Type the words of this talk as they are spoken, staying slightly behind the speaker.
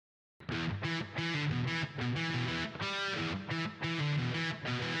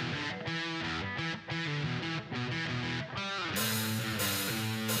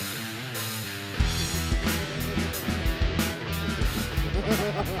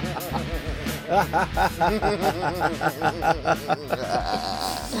And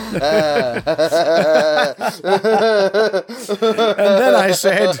then I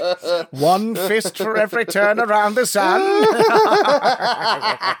said, one fist for every turn around the sun.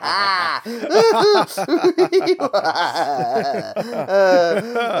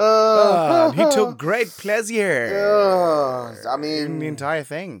 He took great pleasure I mean, in the entire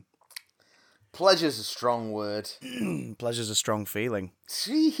thing. Pleasure's a strong word. Pleasure's a strong feeling.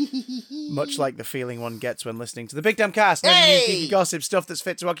 Much like the feeling one gets when listening to the Big Damn Cast. Hey! Geeky gossip, stuff that's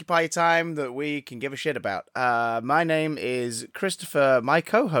fit to occupy your time that we can give a shit about. My name is Christopher. My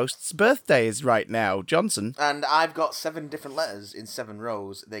co-host's birthday is right now, Johnson. And I've got 7 different letters in 7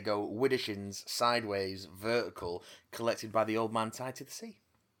 rows. They go Widdershins, sideways, vertical, collected by the old man tied to the sea.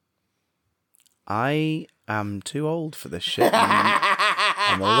 I am too old for this shit.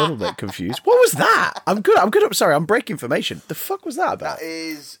 I'm a little bit confused. What was that? I'm good. I'm sorry, I'm breaking information. The fuck was that about? That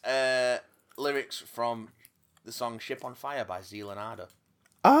is lyrics from the song Ship on Fire by Zealand.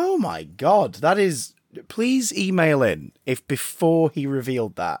 Oh my god. That is... Please email in if before he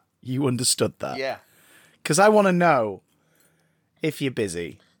revealed that, you understood that. Yeah. Because I want to know if you're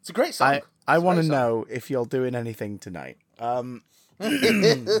busy. It's a great song. I want to know if you're doing anything tonight. Wow.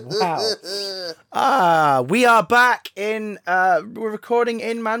 We are back in, we're recording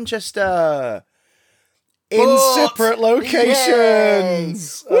in Manchester. In separate locations.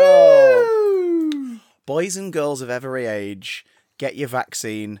 Yes. Oh. Boys and girls of every age, get your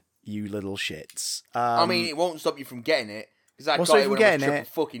vaccine, you little shits. I mean, it won't stop you from getting it, because I got it when I was triple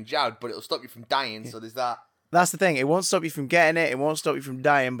fucking jabbed, but it'll stop you from dying, so there's that. That's the thing. It won't stop you from getting it, it won't stop you from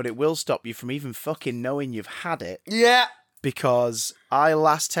dying, but it will stop you from even fucking knowing you've had it. Yeah. Because I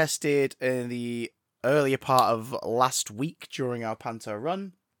last tested in the earlier part of last week during our Panto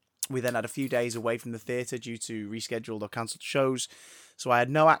run. We then had a few days away from the theatre due to rescheduled or cancelled shows. So I had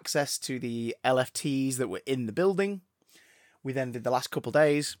no access to the LFTs that were in the building. We then did the last couple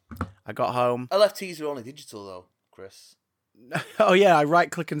days. I got home. LFTs are only digital though, Chris. Oh yeah, I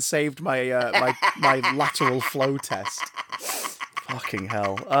right-click and saved my my lateral flow test. Fucking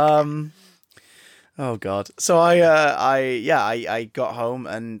hell. Oh god. So I got home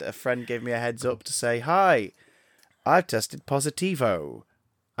and a friend gave me a heads up to say, "Hi, I've tested positivo."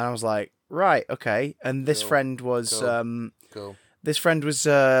 And I was like, "Right, okay." And this friend was Cool. This friend was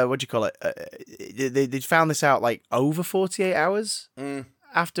what do you call it? They'd found this out like over 48 hours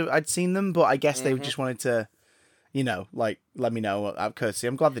after I'd seen them, but I guess they just wanted to, you know, like let me know out of courtesy.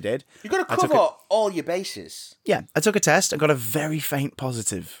 I'm glad they did. You've got to cover all your bases. Yeah, I took a test. I got a very faint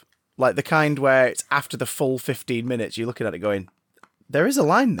positive. Like the kind where it's after the full 15 minutes, you're looking at it going, there is a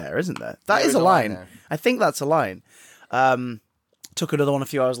line there, isn't there? That is a line. I think that's a line. Took another one a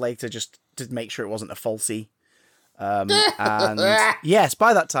few hours later just to make sure it wasn't a falsie. And yes,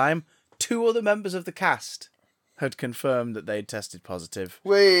 by that time, 2 other members of the cast had confirmed that they'd tested positive.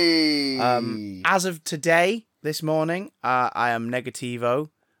 Whee! As of today, this morning, I am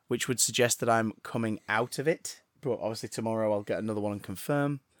negativo, which would suggest that I'm coming out of it. But obviously tomorrow I'll get another one and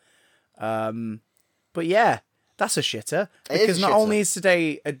confirm. But yeah, that's a shitter. Because not only is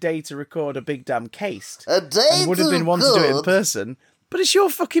today a day to record a big damn case, and would have been one to do it in person, but it's your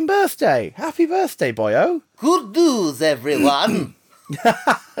fucking birthday. Happy birthday, boyo. Good news, everyone.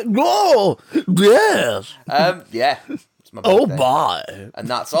 Oh, yes. Yeah. It's my birthday. Oh, bye. And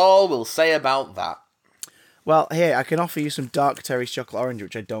that's all we'll say about that. Well, here, I can offer you some Dark Terry's chocolate orange,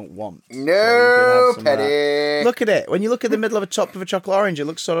 which I don't want. No, Petty. Look at it. When you look at the middle of a top of a chocolate orange, it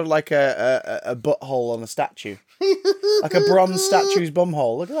looks sort of like a butthole on a statue. Like a bronze statue's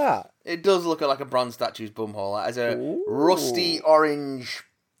bumhole. Look at that. It does look like a bronze statue's bumhole. It has a rusty orange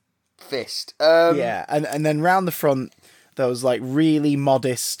fist. Yeah, and then round the front, those like really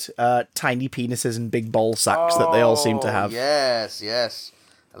modest tiny penises and big ball sacks that they all seem to have. Yes, yes.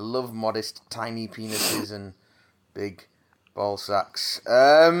 I love modest tiny penises and big ball sacks.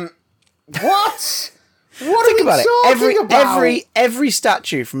 What? What Think about it. Every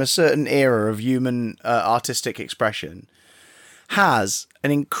statue from a certain era of human artistic expression has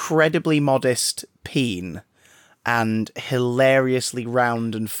an incredibly modest peen and hilariously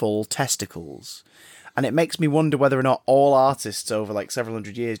round and full testicles. And it makes me wonder whether or not all artists over like several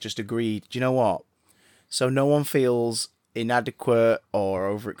hundred years just agreed, do you know what? So no one feels inadequate or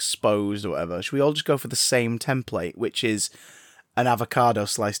overexposed or whatever. Should we all just go for the same template, which is an avocado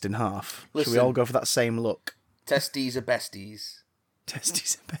sliced in half? Should we all go for that same look? Testes are besties.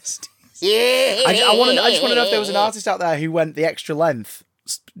 Testes are besties. Yeah. I just want to know if there was an artist out there who went the extra length,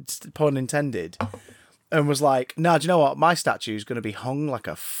 pun intended, and was like, "No, do you know what? My statue's going to be hung like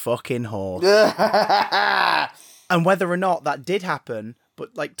a fucking horse." And whether or not that did happen,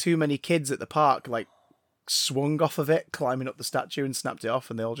 but like too many kids at the park like swung off of it, climbing up the statue and snapped it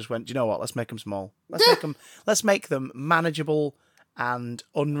off, and they all just went, "Do you know what? Let's make them small. Let's make them manageable and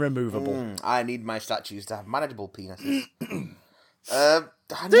unremovable." I need my statues to have manageable penises.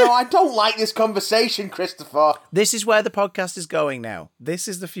 No, I don't like this conversation, Christopher. This is where the podcast is going now. This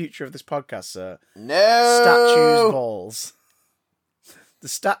is the future of this podcast, sir. No. Statues, balls. The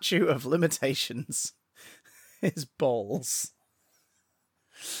statue of limitations is balls.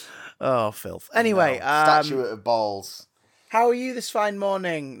 Oh, filth. Anyway, Statue of balls. how are you this fine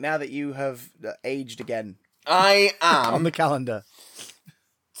morning now that you have aged again I am on the calendar?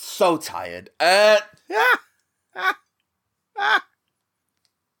 so tired. I'll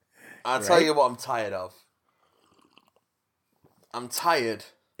tell you what I'm tired of. I'm tired.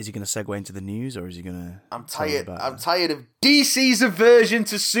 Is he going to segue into the news, or is he going to... I'm tired of DC's aversion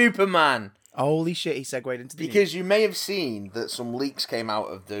to Superman. Holy shit, he segued into the Because you may have seen that some leaks came out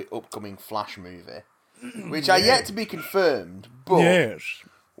of the upcoming Flash movie, which are yet to be confirmed, but... Yes.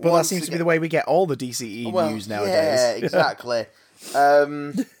 But that once seems to be again- the way we get all the DCE news nowadays. Yeah, exactly.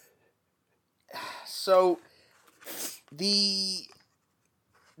 So, the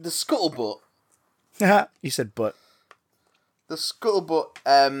scuttlebutt. You said but. The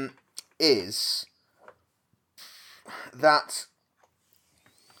scuttlebutt is that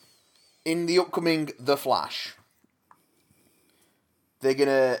in the upcoming The Flash, they're going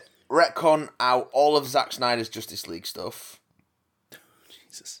to retcon out all of Zack Snyder's Justice League stuff.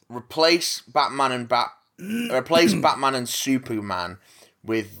 Jesus. Replace Batman and Superman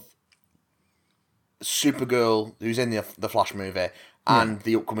with Supergirl, who's in the Flash movie, and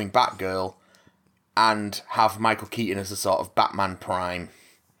the upcoming Batgirl, and have Michael Keaton as the sort of Batman Prime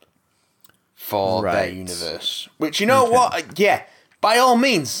for their universe. Which, you know what? Yeah, by all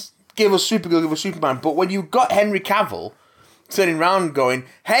means, give us Supergirl, give us Superman. But when you got Henry Cavill turning around going,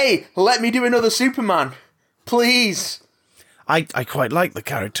 "Hey, let me do another Superman, please." I quite like the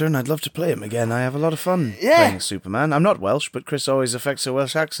character, and I'd love to play him again. I have a lot of fun playing Superman. I'm not Welsh, but Chris always affects a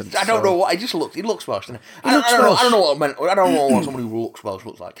Welsh accent. I don't know what. He looks Welsh. Doesn't he? I don't know what I meant. I don't know what somebody who looks Welsh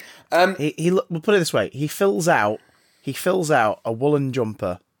looks like. We'll put it this way: he fills out a woolen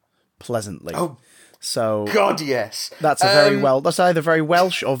jumper pleasantly. Oh, so God, yes. that's That's either very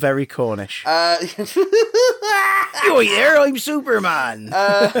Welsh or very Cornish. You here? I'm Superman.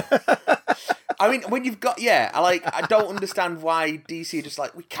 I mean, when you've got, I don't understand why DC are just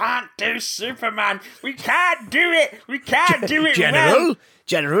like, we can't do Superman. We can't do it. We can't do it.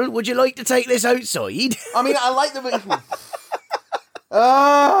 General, would you like to take this outside? I mean, I like the.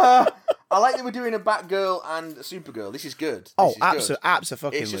 I like that we're doing a Batgirl and a Supergirl. This is good.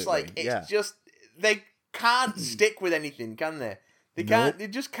 Absolutely. It's just like just they can't stick with anything, can they? They can't. They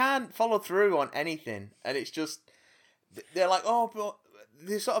just can't follow through on anything, and it's just they're like, oh, but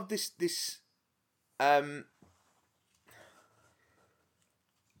there's sort of this.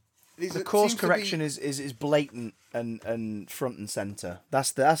 The course correction is blatant and front and center.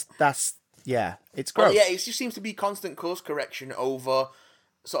 That's it's gross. Well, yeah, it just seems to be constant course correction over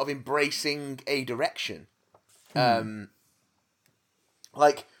sort of embracing a direction. Like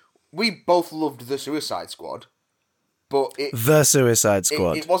we both loved the Suicide Squad, but the Suicide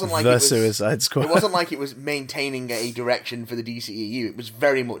Squad. It wasn't like Suicide Squad. It wasn't like it was maintaining a direction for the DCEU. It was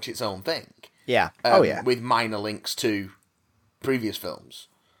very much its own thing. Yeah. With minor links to previous films.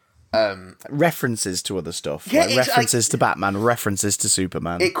 References to other stuff. Yeah, like references to Batman, references to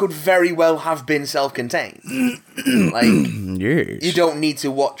Superman. It could very well have been self-contained. Yes. You don't need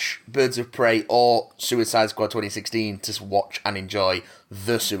to watch Birds of Prey or Suicide Squad 2016 to watch and enjoy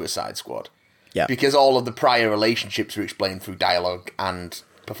The Suicide Squad. Yeah. Because all of the prior relationships are explained through dialogue and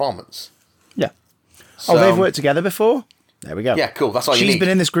performance. Yeah. So, they've worked together before? There we go. Yeah, cool. That's all you need. She's been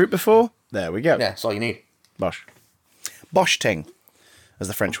in this group before? There we go. Yeah, that's all you need. Bosh. Bosh ting, as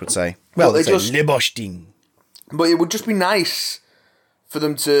the French would say. Well, they say le bosh ting. But it would just be nice for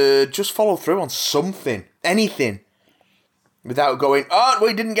them to just follow through on something. Anything. Without going, oh,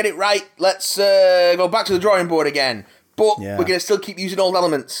 we didn't get it right. Let's go back to the drawing board again. But we're going to still keep using old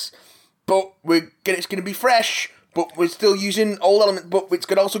elements. But it's going to be fresh. But we're still using old elements. But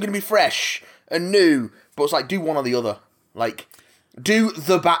it's also going to be fresh and new. But it's like, do one or the other. Like, do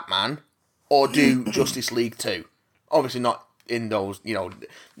The Batman or do Justice League 2. Obviously not in those,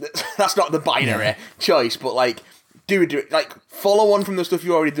 that's not the binary choice. But, like, do it. Like, follow on from the stuff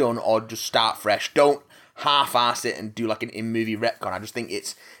you've already done or just start fresh. Don't half-ass it and do, like, an in-movie retcon. I just think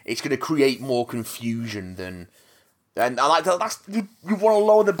it's going to create more confusion than... And I like that. You want to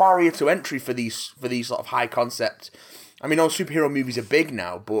lower the barrier to entry for these sort of high concept. I mean, all superhero movies are big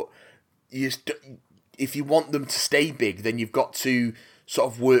now, but if you want them to stay big, then you've got to sort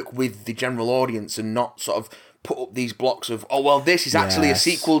of work with the general audience and not sort of put up these blocks of, oh, well, this is actually a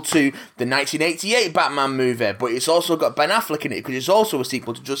sequel to the 1988 Batman movie, but it's also got Ben Affleck in it because it's also a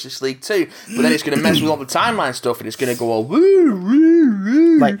sequel to Justice League 2. But then it's going to mess with all the timeline stuff and it's going to go all woo, woo,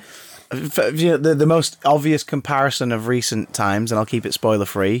 woo. Like, the most obvious comparison of recent times, and I'll keep it spoiler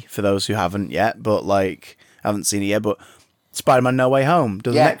free for those who haven't yet, but like, haven't seen it yet, but Spider-Man No Way Home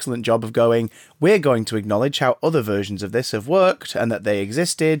does an excellent job of going, we're going to acknowledge how other versions of this have worked and that they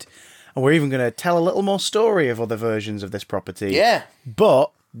existed. And we're even going to tell a little more story of other versions of this property. Yeah.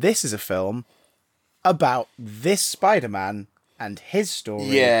 But this is a film about this Spider-Man and his story.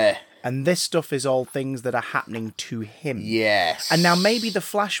 Yeah. And this stuff is all things that are happening to him. Yes. And now maybe The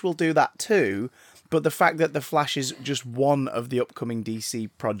Flash will do that too, but the fact that The Flash is just one of the upcoming DC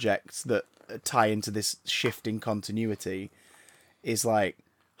projects that tie into this shift in continuity is like,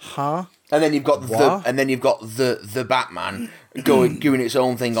 huh? And then you've got the Batman doing its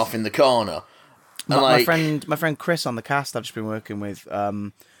own thing off in the corner. And my friend Chris on the cast I've just been working with.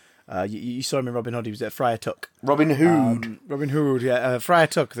 You saw him in Robin Hood. He was at Friar Tuck. Robin Hood, yeah. Friar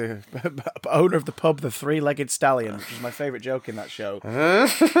Tuck, the owner of the pub, the Three-Legged Stallion, which is my favourite joke in that show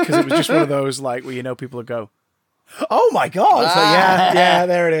because it was just one of those like where people would go, "Oh my god!" So yeah,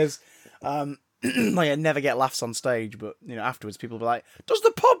 there it is. Like I never get laughs on stage, but afterwards people will be like, "Does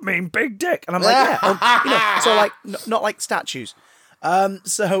the pub mean big dick?" And I'm like, "Yeah." So like not like statues.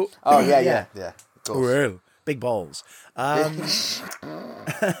 So yeah. Of course. Well, big balls. But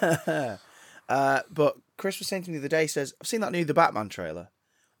Chris was saying to me the other day, he says, I've seen that new The Batman trailer.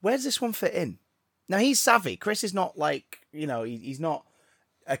 Where does this one fit in? Now, he's savvy. Chris is not like, he's not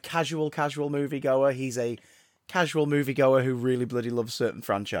a casual moviegoer. He's a casual moviegoer who really bloody loves certain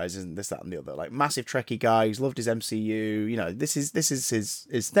franchises and this, that, and the other. Like, massive Trekkie guy. He's loved his MCU. This is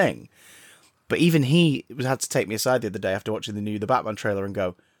his thing. But even he had to take me aside the other day after watching the Batman trailer and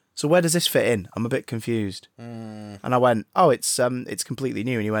go, so where does this fit in? I'm a bit confused. And I went, oh, it's completely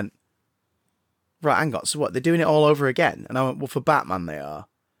new. And he went, right, hang on. So what, they're doing it all over again? And I went, well, for Batman they are.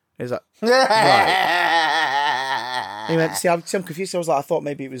 He was like, right. He went, see, I'm confused. I was like, I thought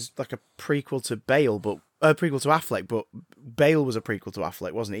maybe it was like a prequel to Bale, but prequel to Affleck, but Bale was a prequel to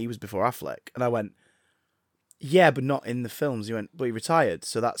Affleck, wasn't it? He was before Affleck. And I went, yeah, but not in the films. He went, but he retired.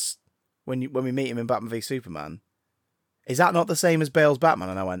 So that's when we meet him in Batman v Superman. Is that not the same as Bale's Batman?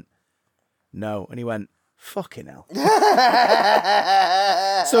 And I went, no. And he went, fucking hell. So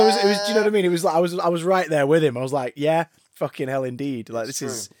it was, do you know what I mean? It was like, I was right there with him. I was like, yeah, fucking hell indeed. Like, this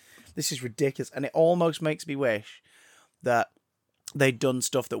is ridiculous. And it almost makes me wish that they'd done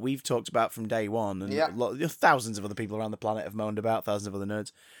stuff that we've talked about from day one. And thousands of other people around the planet have moaned about, thousands of other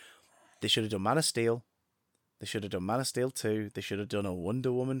nerds. They should have done Man of Steel. They should have done Man of Steel 2. They should have done a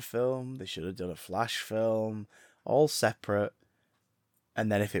Wonder Woman film. They should have done a Flash film. All separate,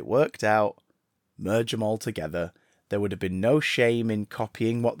 and then if it worked out, merge them all together. There would have been no shame in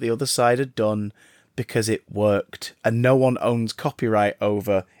copying what the other side had done because it worked, and no one owns copyright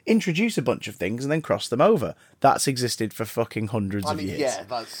over introduce a bunch of things and then cross them over. That's existed for fucking hundreds of years. Yeah,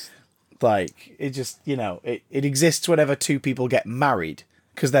 that's like it just it exists whenever two people get married.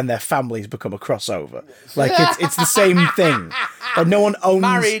 Because then their families become a crossover. Like, it's the same thing. Like, no one owns...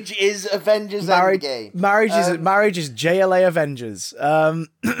 Marriage is Avengers Endgame. Marriage is JLA Avengers. And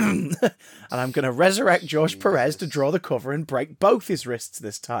I'm going to resurrect George Perez to draw the cover and break both his wrists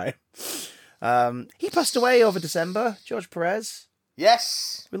this time. He passed away over December, George Perez.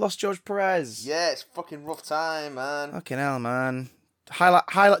 Yes. We lost George Perez. Yeah, it's fucking rough time, man. Fucking hell, man.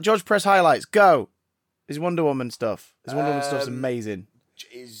 Highlight George Perez highlights. Go. His Wonder Woman stuff. His Wonder Woman stuff's amazing.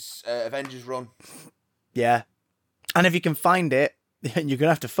 His Avengers run. Yeah. And if you can find it, you're going to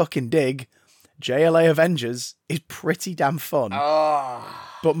have to fucking dig. JLA Avengers is pretty damn fun.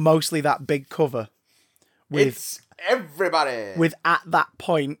 But mostly that big cover. It's everybody. With, at that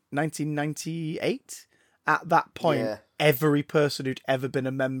point, 1998? At that point, every person who'd ever been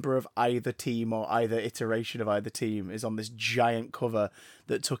a member of either team or either iteration of either team is on this giant cover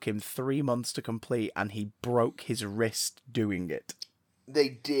that took him 3 months to complete, and he broke his wrist doing it. They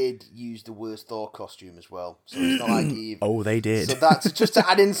did use the worst Thor costume as well, so it's not like he... Oh, they did. So that's just to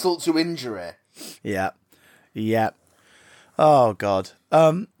add insult to injury. Yeah. Oh, God.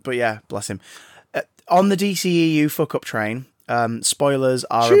 But yeah, bless him. On the DCEU fuck-up train, spoilers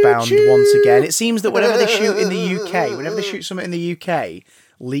are abound once again. It seems that whenever they shoot in the UK, whenever they shoot something in the UK,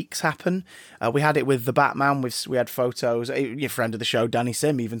 leaks happen. We had it with the Batman. We had photos. Your friend of the show, Danny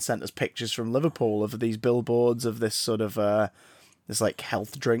Sim, even sent us pictures from Liverpool of these billboards of this sort of... this like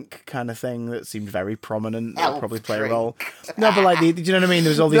health drink kind of thing that seemed very prominent. That would Health probably play drink. a role. No, but like, do you know what I mean?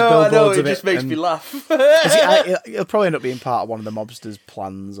 There was all these No, I billboards know, of it just makes and- me laugh. It'll probably end up being part of one of the mobsters'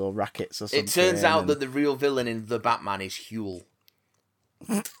 plans or rackets or something. It turns out and- that the real villain in The Batman is Huel.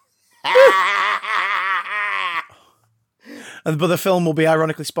 but the film will be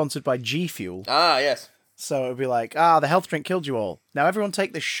ironically sponsored by G Fuel. Ah, yes. So it'll be like, the health drink killed you all. Now everyone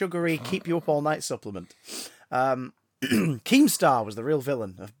take this sugary, keep you up all night supplement. Keemstar was the real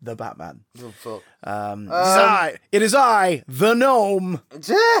villain of the Batman. Oh, fuck. It is I, the gnome.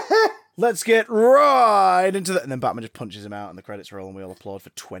 Let's get right into that. And then Batman just punches him out and the credits roll and we all applaud for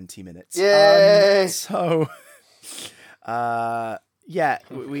 20 minutes. Yay! The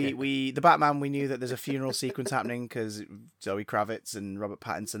Batman, we knew that there's a funeral sequence happening because Zoe Kravitz and Robert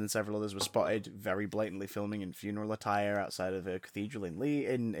Pattinson and several others were spotted very blatantly filming in funeral attire outside of a cathedral in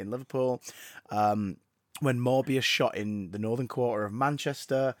Liverpool. When Morbius shot in the northern quarter of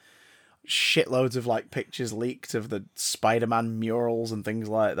Manchester, shitloads of like pictures leaked of the Spider-Man murals and things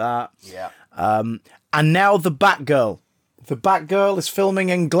like that. Yeah. And now the Batgirl. The Batgirl is filming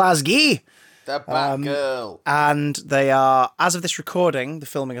in Glasgow. The Batgirl. And they are, as of this recording, the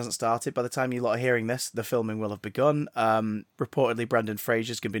filming hasn't started. By the time you lot are hearing this, the filming will have begun. Reportedly, Brendan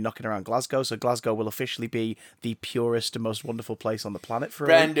Fraser's going to be knocking around Glasgow, so Glasgow will officially be the purest and most wonderful place on the planet for a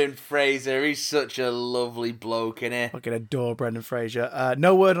week. Brendan Fraser, he's such a lovely bloke, innit? I fucking adore Brendan Fraser.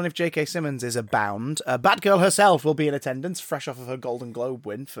 No word on if J.K. Simmons is abound. Batgirl herself will be in attendance, fresh off of her Golden Globe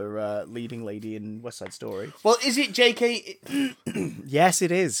win for leading lady in West Side Story. Well, is it J.K.? Yes,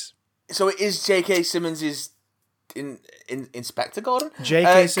 it is. So it is J.K. Simmons' Inspector Gordon?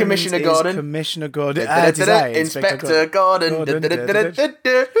 J.K. Simmons Commissioner is Gordon. Commissioner Gordon. Inspector Gordon.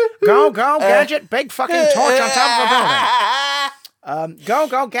 Go, Gadget. Big fucking torch on top of a building.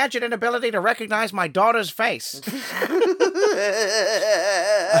 Go, Gadget. Inability to recognize my daughter's face.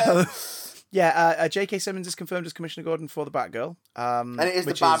 J.K. Simmons is confirmed as Commissioner Gordon for the Batgirl. And it is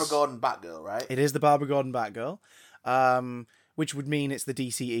the Barbara Gordon Batgirl, right? It is the Barbara Gordon Batgirl. Which would mean it's the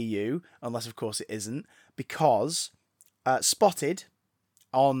DCEU, unless of course it isn't, because spotted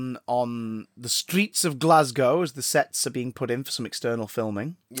on the streets of Glasgow as the sets are being put in for some external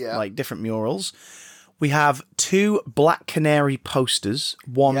filming, like different murals. We have 2 Black Canary posters,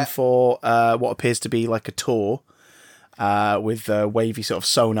 one for what appears to be like a tour with wavy sort of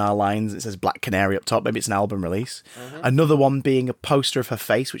sonar lines. It says Black Canary up top. Maybe it's an album release. Mm-hmm. Another one being a poster of her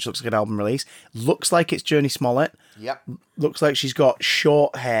face, which looks like an album release. Looks like it's Journey Smollett. Yep. Looks like she's got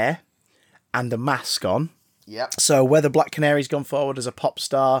short hair and a mask on. Yep. So whether Black Canary's gone forward as a pop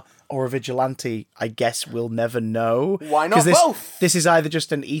star or a vigilante, I guess we'll never know. Why not both? This is either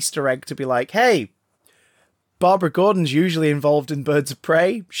just an Easter egg to be like, hey, Barbara Gordon's usually involved in Birds of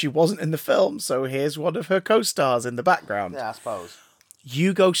Prey. She wasn't in the film, so here's one of her co-stars in the background. Yeah, I suppose.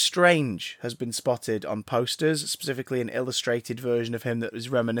 Hugo Strange has been spotted on posters, specifically an illustrated version of him that was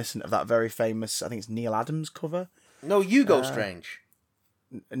reminiscent of that very famous, I think it's Neil Adams cover. No, you go Strange.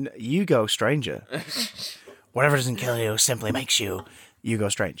 Hugo Stranger. Whatever doesn't kill you simply makes you Hugo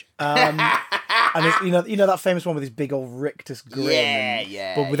Strange. And it's, you know that famous one with his big old rictus grin.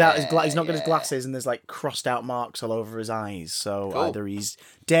 But without his he's not got his glasses, and there's like crossed out marks all over his eyes. So either he's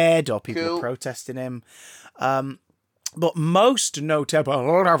dead or people are protesting him. But most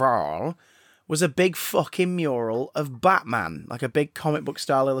notable of all was a big fucking mural of Batman, like a big comic book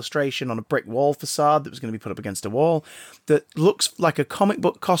style illustration on a brick wall facade that was going to be put up against a wall that looks like a comic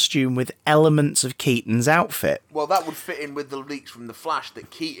book costume with elements of Keaton's outfit. Well, that would fit in with the leaks from The Flash that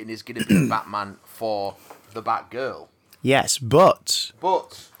Keaton is going to be Batman for the Batgirl. Yes, but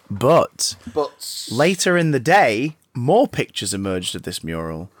later in the day, more pictures emerged of this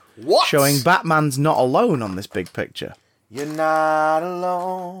mural. What? Showing Batman's not alone on this big picture. You're not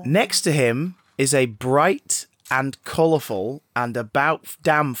alone. Next to him is a bright and colourful and about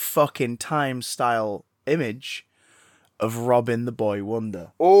damn fucking time style image of Robin the Boy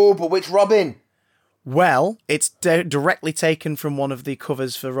Wonder. Oh, but which Robin? Well, it's directly taken from one of the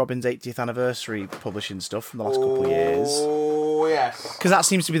covers for Robin's 80th anniversary publishing stuff from the last couple of years. Oh, yes. Because that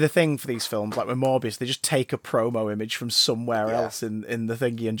seems to be the thing for these films, like with Morbius, they just take a promo image from somewhere else in the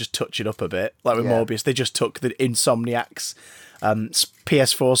thingy and just touch it up a bit. Like with Morbius, they just took the Insomniacs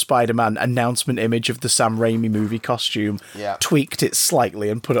PS4 Spider-Man announcement image of the Sam Raimi movie costume, tweaked it slightly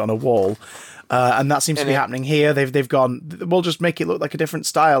and put it on a wall. And that seems to be happening here. They've gone, we'll just make it look like a different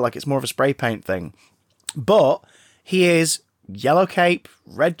style, like it's more of a spray paint thing. But he is yellow cape,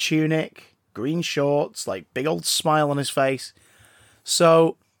 red tunic, green shorts, like big old smile on his face.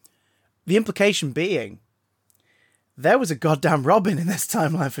 So the implication being, there was a goddamn Robin in this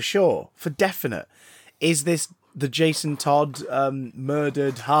timeline for sure, for definite. Is this the Jason Todd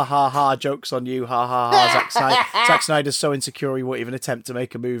murdered, ha ha ha, jokes on you, ha ha ha. Zack Snyder's so insecure he won't even attempt to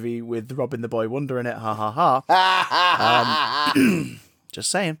make a movie with Robin the Boy Wonder in it, ha ha ha. Just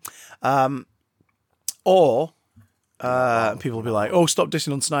saying. Or people will be like, oh, stop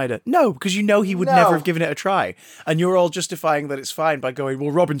dissing on Snyder. No, because you know he would never have given it a try. And you're all justifying that it's fine by going,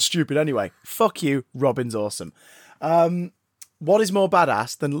 well, Robin's stupid anyway. Fuck you, Robin's awesome. What is more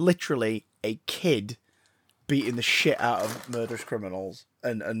badass than literally a kid beating the shit out of murderous criminals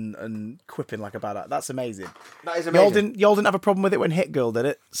and quipping like a badass? That's amazing. That is amazing. Y'all didn't have a problem with it when Hit Girl did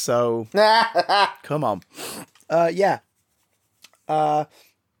it, so come on. I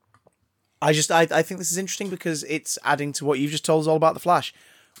think this is interesting because it's adding to what you've just told us all about The Flash.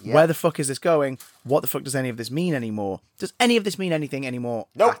 Yeah. Where the fuck is this going? What the fuck does any of this mean anymore? Does any of this mean anything anymore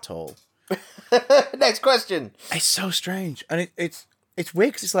at all? Next question. It's so strange. And it's weird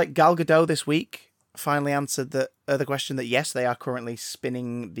because it's like Gal Gadot this week finally answered the question that yes, they are currently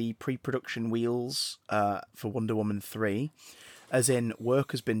spinning the pre-production wheels for Wonder Woman 3. As in,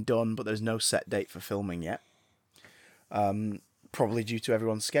 work has been done, but there's no set date for filming yet. Probably due to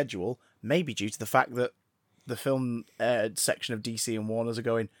everyone's schedule. Maybe due to the fact that the film section of DC and Warner's are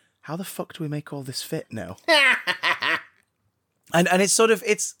going, how the fuck do we make all this fit now? and it's sort of,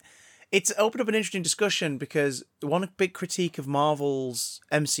 it's opened up an interesting discussion because one big critique of Marvel's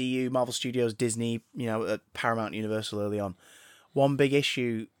MCU, Marvel Studios, Disney, Paramount, Universal early on, one big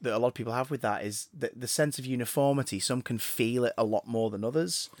issue that a lot of people have with that is the sense of uniformity. Some can feel it a lot more than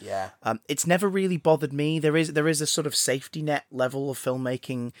others. Yeah. It's never really bothered me. There is a sort of safety net level of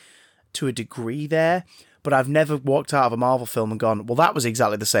filmmaking to a degree there, but I've never walked out of a Marvel film and gone, well, that was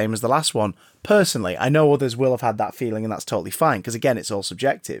exactly the same as the last one. Personally, I know others will have had that feeling, and that's totally fine, because again, it's all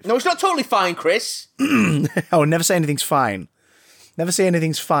subjective. No, it's not totally fine, Chris. Oh, never say anything's fine. Never say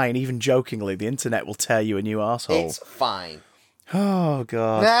anything's fine, even jokingly. The internet will tear you a new arsehole. It's fine. Oh,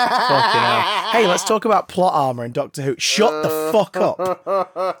 God. Fucking hell. Hey, let's talk about plot armor in Doctor Who. Shut the fuck up.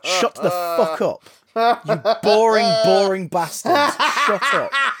 Shut the fuck up. You boring bastards. Shut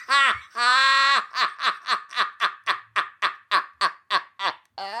up.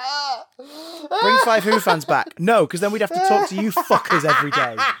 Bring 5 Who fans back. No, because then we'd have to talk to you fuckers every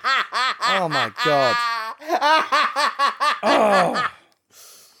day. Oh, my God. Oh.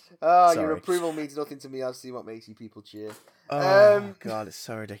 Oh, your approval means nothing to me. I'll see what makes you people cheer. Oh, God, it's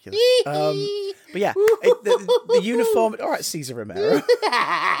so ridiculous. But yeah, the uniform... All right, Cesar Romero.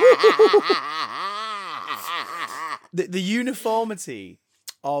 the uniformity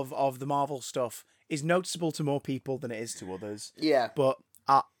of the Marvel stuff is noticeable to more people than it is to others. Yeah. But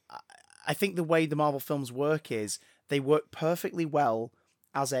I think the way the Marvel films work is they work perfectly well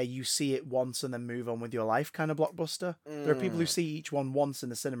as a you see it once and then move on with your life kind of blockbuster. There are people who see each one once in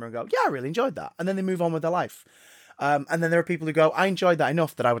the cinema and go, yeah, I really enjoyed that. And then they move on with their life. And then there are people who go, I enjoyed that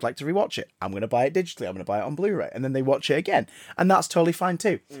enough that I would like to rewatch it. I'm going to buy it digitally. I'm going to buy it on Blu-ray. And then they watch it again. And that's totally fine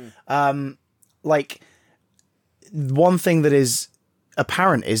too. One thing that is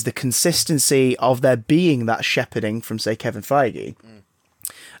apparent is the consistency of there being that shepherding from, say, Kevin Feige.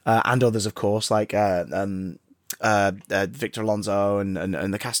 And others, of course, like Victor Alonso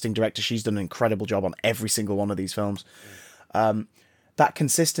and the casting director. She's done an incredible job on every single one of these films. That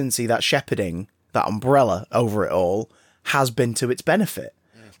consistency, that shepherding, that umbrella over it all has been to its benefit.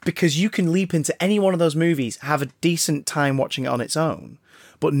 Because you can leap into any one of those movies, have a decent time watching it on its own,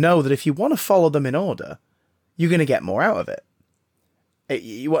 but know that if you want to follow them in order, you're going to get more out of it.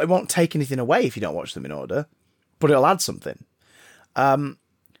 It won't take anything away if you don't watch them in order, but it'll add something.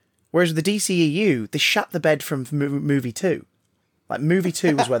 Whereas with the DCEU, they shat the bed from movie 2. Like, movie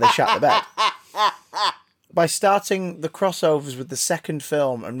 2 was where they shat the bed. By starting the crossovers with the second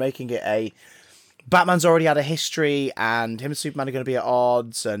film and making it a... Batman's already had a history, and him and Superman are going to be at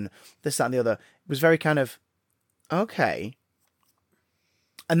odds, and this, that, and the other. It was very kind of, okay.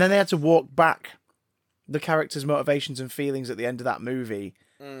 And then they had to walk back the characters' motivations and feelings at the end of that movie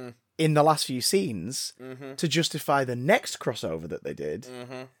in the last few scenes to justify the next crossover that they did.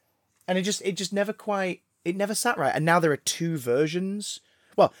 And it just never quite... It never sat right. And now there are 2 versions.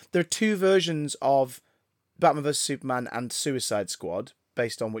 Well, there are 2 versions of Batman vs. Superman and Suicide Squad,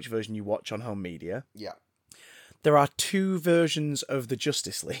 based on which version you watch on home media. Yeah. There are 2 versions of the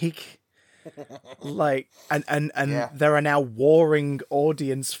Justice League. There are now warring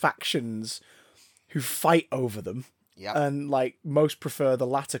audience factions who fight over them. Yeah. And, most prefer the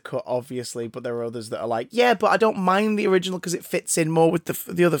latter cut, obviously, but there are others that are like, yeah, but I don't mind the original because it fits in more with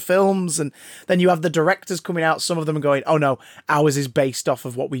the other films. And then you have the directors coming out, some of them are going, oh no, ours is based off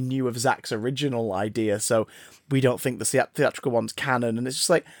of what we knew of Zack's original idea, so we don't think the theatrical one's canon. And it's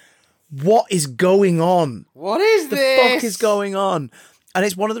just like, what is going on? What is The this? fuck is going on? And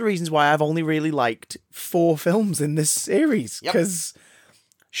it's one of the reasons why I've only really liked 4 films in this series. Because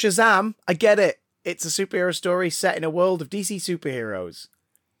Shazam, I get it. It's a superhero story set in a world of DC superheroes.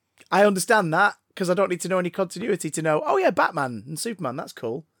 I understand that, because I don't need to know any continuity to know, oh yeah, Batman and Superman, that's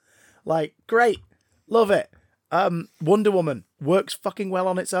cool. Like, great. Love it. Wonder Woman works fucking well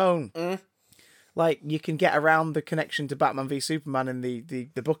on its own. Like, you can get around the connection to Batman v Superman in the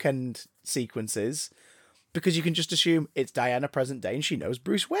bookend sequences, because you can just assume it's Diana present day and she knows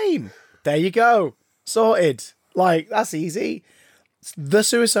Bruce Wayne. There you go. Sorted. Like, that's easy. The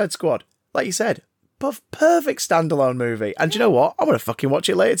Suicide Squad, like you said, perfect standalone movie. And do you know what? I'm going to fucking watch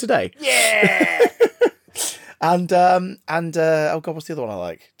it later today. Yeah! And oh god, what's the other one I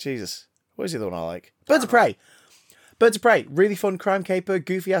like? Jesus. What is the other one I like? Birds of Prey. Birds of Prey. Really fun crime caper,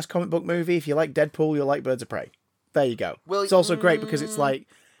 goofy ass comic book movie. If you like Deadpool, you'll like Birds of Prey. There you go. Well, it's also great because it's like,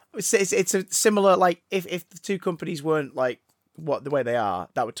 it's a similar, like, if the two companies weren't like the way they are,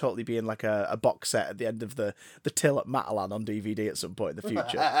 that would totally be in like a box set at the end of the till at Matalan on DVD at some point in the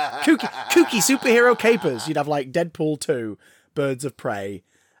future. kooky superhero capers. You'd have like Deadpool 2, Birds of Prey,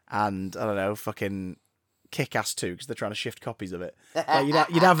 and I don't know, fucking Kick-Ass 2, because they're trying to shift copies of it. Like,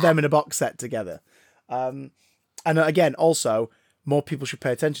 you'd have them in a box set together. And again, also, more people should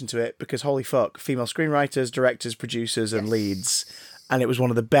pay attention to it, because holy fuck, female screenwriters, directors, producers, and leads. And it was one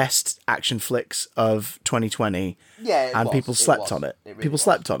of the best action flicks of 2020. Yeah, and people slept on it. People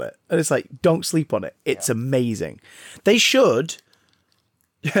slept on it. And it's like, don't sleep on it. It's amazing. They should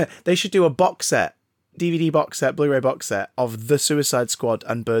do a box set, DVD box set, Blu-ray box set of The Suicide Squad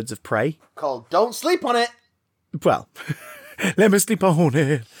and Birds of Prey. Called Don't Sleep on It. Well, let me sleep on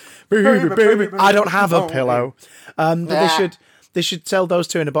it. Baby. I don't have a pillow. But they should sell those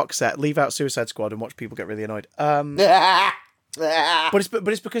two in a box set, leave out Suicide Squad, and watch people get really annoyed. But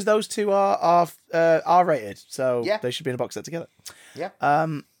it's because those two are R-rated, so they should be in a box set together. Yeah.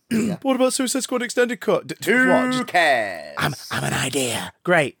 What about Suicide Squad extended cut? Who cares? I'm an idea.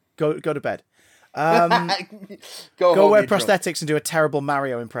 Great. Go to bed. Go wear prosthetics and do a terrible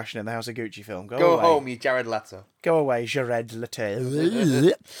Mario impression in the House of Gucci film. Go away. Home, you Jared Leto. Go away, Jared Leto.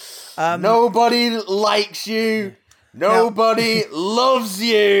 Nobody likes you. Nobody loves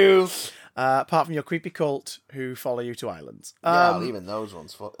you. Apart from your creepy cult who follow you to islands. Even those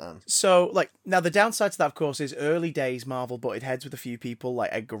ones, fuck them. So, like, now the downside to that, of course, is early days Marvel butted heads with a few people, like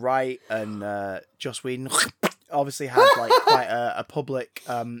Edgar Wright and Joss Whedon. Obviously had, like, quite a public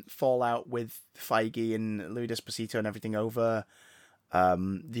fallout with Feige and Louis D'Esposito and everything over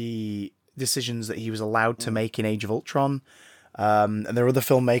the decisions that he was allowed to make in Age of Ultron. And there are other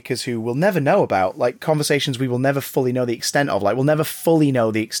filmmakers who we'll never know about, like conversations we will never fully know the extent of. Like, we'll never fully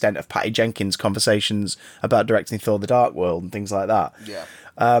know the extent of Patty Jenkins' conversations about directing Thor: The Dark World and things like that. Yeah.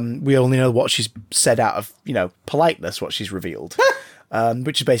 We only know what she's said out of, politeness, what she's revealed.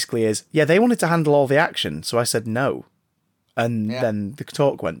 Which basically is, they wanted to handle all the action, so I said no. And then the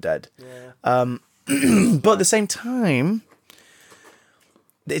talk went dead. Yeah. But at the same time,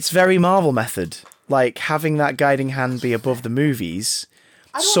 it's very Marvel method. Like, having that guiding hand be above the movies.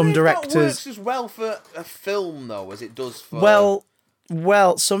 Some directors, that works as well for a film, though, as it does for...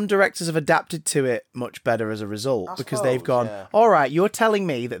 Well, some directors have adapted to it much better as a result, because they've gone, all right, you're telling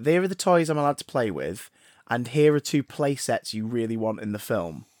me that there are the toys I'm allowed to play with, and here are 2 play sets you really want in the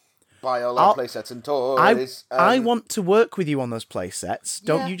film. Buy all our play sets and toys. I want to work with you on those play sets.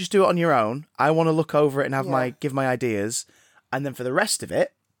 Don't you just do it on your own. I want to look over it and give my ideas, and then for the rest of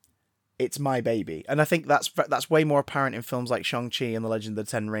it, it's my baby. And I think that's way more apparent in films like Shang-Chi and The Legend of the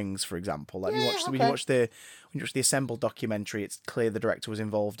Ten Rings, for example. Like, when you watch the Assemble documentary, it's clear the director was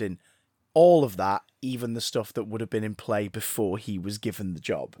involved in all of that, even the stuff that would have been in play before he was given the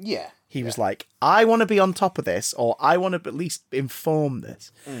job. Yeah. He was like, I want to be on top of this, or I want to at least inform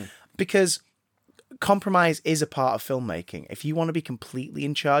this. Because compromise is a part of filmmaking. If you want to be completely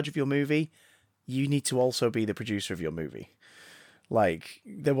in charge of your movie, you need to also be the producer of your movie. Like,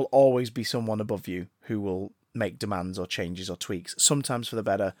 there will always be someone above you who will make demands or changes or tweaks, sometimes for the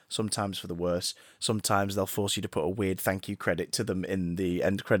better, sometimes for the worse. Sometimes they'll force you to put a weird thank you credit to them in the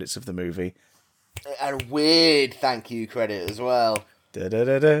end credits of the movie. A weird thank you credit as well.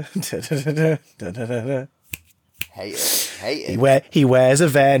 Da-da-da-da, da-da-da-da, da-da-da-da. Hate it. He wears a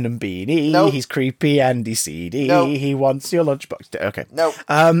Venom beanie. Nope. He's creepy and he's seedy. Nope. He wants your lunchbox. Okay. Nope.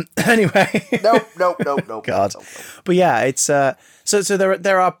 Anyway. Nope. God. Nope. But yeah, it's so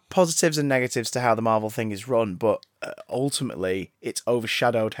there are positives and negatives to how the Marvel thing is run, but ultimately it's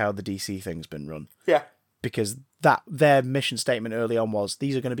overshadowed how the DC thing's been run. Yeah. Because their mission statement early on was,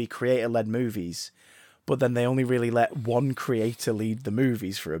 these are going to be creator-led movies, but then they only really let one creator lead the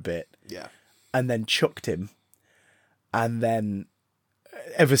movies for a bit, Yeah. and then chucked him. And then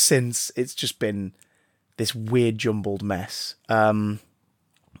ever since, it's just been this weird jumbled mess. Like,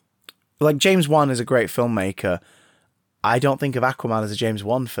 James Wan is a great filmmaker. I don't think of Aquaman as a James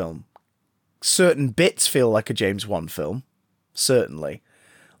Wan film. Certain bits feel like a James Wan film, certainly.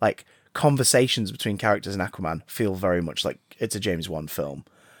 Like, conversations between characters in Aquaman feel very much like it's a James Wan film.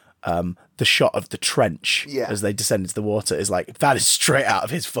 The shot of the trench as they descend into the water is like, that is straight out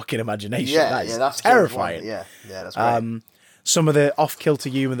of his fucking imagination. That's terrifying. Yeah, that's great. Some of the off-kilter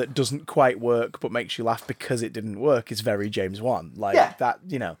humor that doesn't quite work but makes you laugh because it didn't work is very James Wan. Like that,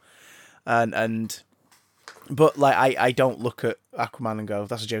 you know. But like I don't look at Aquaman and go,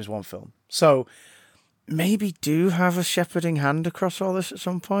 that's a James Wan film. So maybe do have a shepherding hand across all this at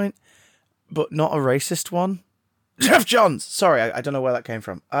some point, but not a racist one. Jeff Johns. Sorry, I don't know where that came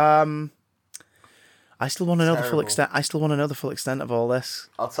from. I still want to know the full extent. I still want to know the full extent of all this.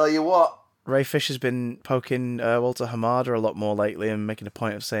 I'll tell you what. Ray Fisher's been poking Walter Hamada a lot more lately and making a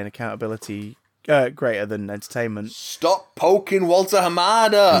point of saying accountability greater than entertainment. Stop poking Walter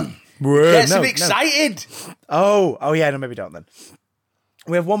Hamada. Gets him excited. No. Oh yeah, no, maybe don't then.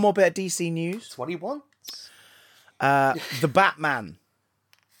 We have one more bit of DC news. That's what he wants. The Batman.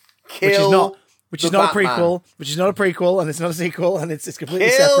 Kill Which is not a prequel, and it's not a sequel, and it's completely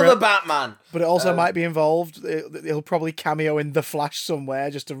Kill separate. the Batman. But it also might be involved. He'll probably cameo in The Flash somewhere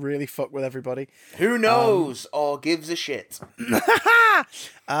just to really fuck with everybody. Who knows or gives a shit?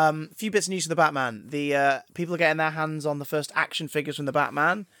 Few bits of news for the Batman. The people are getting their hands on the first action figures from the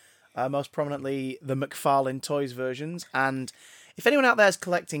Batman, most prominently the McFarlane Toys versions. And if anyone out there is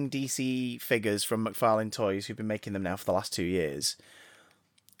collecting DC figures from McFarlane Toys, who've been making them now for the last 2 years,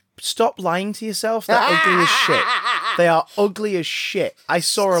 stop lying to yourself. They're ugly as shit. They are ugly as shit. I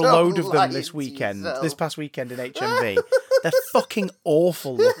saw a load of them this weekend, this past weekend in HMV. They're fucking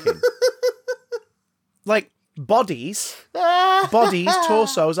awful looking. Like, bodies,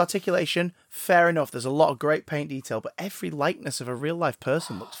 torsos, articulation, fair enough. There's a lot of great paint detail, but every likeness of a real life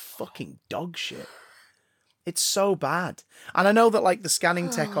person looks fucking dog shit. It's so bad. And I know that, like, the scanning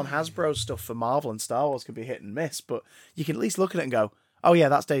tech on Hasbro stuff for Marvel and Star Wars can be hit and miss, but you can at least look at it and go, oh yeah,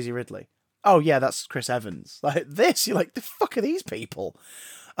 that's Daisy Ridley. Oh yeah, that's Chris Evans. Like this, you're like, the fuck are these people?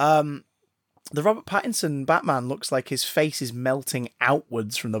 The Robert Pattinson Batman looks like his face is melting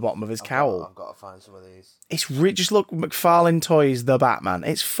outwards from the bottom of his cowl. I've got to find some of these. It's just look, McFarlane Toys, the Batman.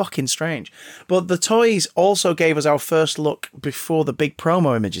 It's fucking strange. But the toys also gave us our first look before the big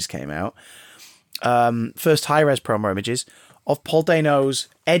promo images came out. First high-res promo images of Paul Dano's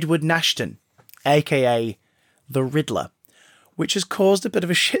Edward Nashton, aka the Riddler, which has caused a bit of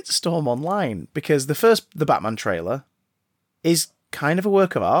a shitstorm online because the Batman trailer is kind of a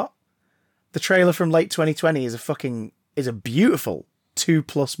work of art. The trailer from late 2020 is a beautiful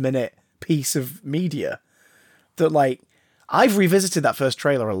 2+ minute piece of media that, like, I've revisited that first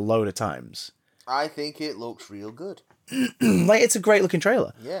trailer a load of times. I think it looks real good. Like, it's a great looking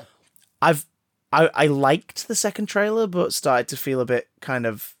trailer. Yeah. I liked the second trailer, but started to feel a bit kind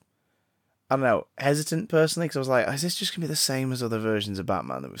of, I don't know, hesitant personally, because I was like, is this just going to be the same as other versions of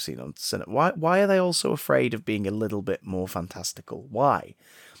Batman that we've seen on cinema? Why are they all so afraid of being a little bit more fantastical? Why?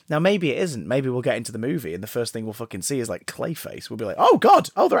 Now, maybe it isn't. Maybe we'll get into the movie and the first thing we'll fucking see is, like, Clayface. We'll be like, oh, God!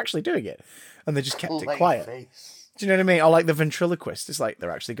 Oh, they're actually doing it. And they just kept it quiet. Do you know what I mean? Or, like, the ventriloquist. It's like,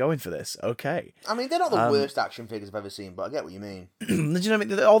 they're actually going for this. Okay. I mean, they're not the worst action figures I've ever seen, but I get what you mean. Do you know what I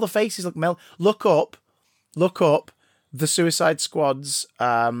mean? All the faces look Look up the Suicide Squad's,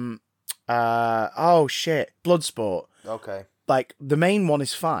 oh, shit, Bloodsport. Okay. Like, the main one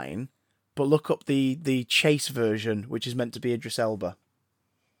is fine, but look up the Chase version, which is meant to be Idris Elba.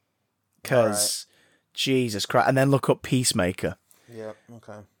 Because, Jesus Christ. And then look up Peacemaker. Yeah,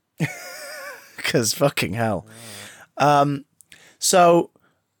 okay. Because fucking hell. So,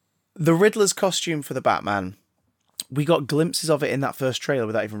 the Riddler's costume for the Batman, we got glimpses of it in that first trailer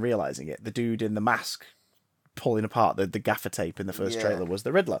without even realising it. The dude in the mask pulling apart the gaffer tape in the first trailer was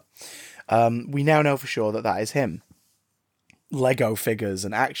the Riddler. We now know for sure that is him. Lego figures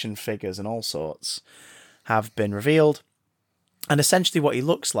and action figures and all sorts have been revealed. And essentially what he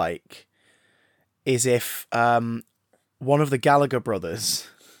looks like is if one of the Gallagher brothers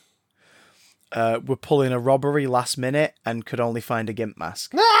were pulling a robbery last minute and could only find a gimp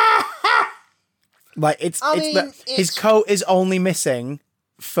mask. Like, his coat is only missing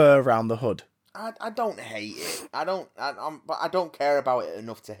fur around the hood. I don't hate it. But I don't care about it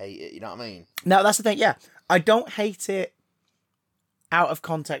enough to hate it. You know what I mean? Now, that's the thing. Yeah, I don't hate it out of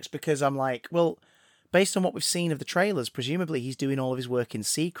context because I'm like, well, based on what we've seen of the trailers, presumably he's doing all of his work in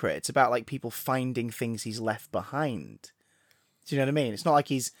secret. It's about like people finding things he's left behind. Do you know what I mean? It's not like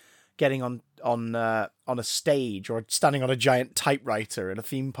he's getting on a stage or standing on a giant typewriter in a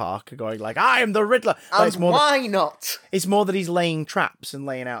theme park and going like, I am the Riddler. And why not? It's more that he's laying traps and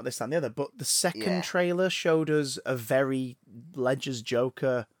laying out this, that, and the other. But the second trailer showed us a very Ledger's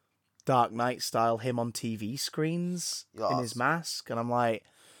Joker, Dark Knight style, him on TV screens in his mask. And I'm like,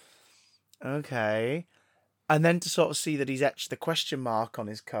 okay. And then to sort of see that he's etched the question mark on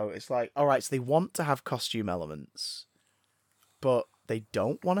his coat, it's like, all right, so they want to have costume elements, but they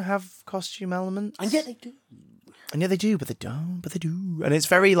don't want to have costume elements. And yet they do. And yet they do, but they don't, but they do. And it's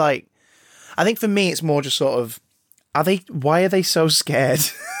very like, I think for me, it's more just sort of, why are they so scared?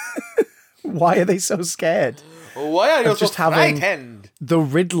 Why are they so scared? Why are you so frightened? The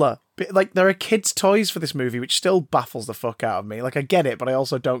Riddler. Like, there are kids' toys for this movie, which still baffles the fuck out of me. Like, I get it, but I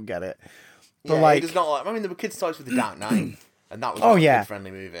also don't get it. But yeah, like, it does not like. I mean, there were kids' toys for the Dark Knight, and that was a kid-friendly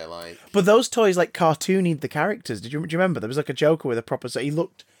movie. Like, but those toys like cartoonied the characters. Do you remember? There was like a Joker with a proper. So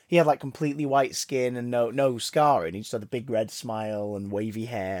he had like completely white skin and no scarring. He just had a big red smile and wavy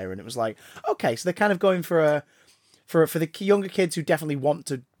hair, and it was like, okay, so they're kind of going for the younger kids who definitely want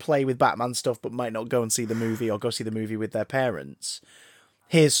to play with Batman stuff but might not go and see the movie or go see the movie with their parents.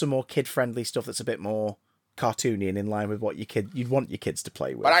 Here's some more kid-friendly stuff that's a bit more cartoony and in line with what you'd want your kids to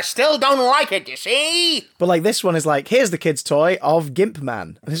play with. But I still don't like it, you see? But like this one is like, here's the kid's toy of Gimp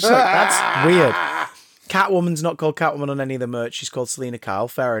Man. And it's just like, that's weird. Catwoman's not called Catwoman on any of the merch. She's called Selena Kyle.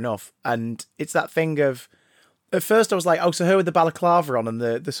 Fair enough. And it's that thing of, at first I was like, oh, so her with the balaclava on and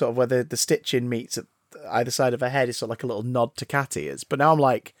the sort of where the stitching meets at either side of her head is sort of like a little nod to cat ears. But now I'm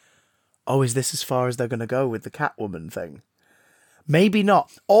like, oh, is this as far as they're going to go with the Catwoman thing? Maybe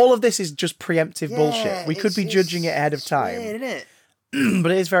not. All of this is just preemptive bullshit. We could be judging it ahead of time. Weird, isn't it?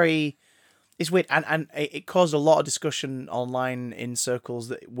 But it's weird. And it caused a lot of discussion online in circles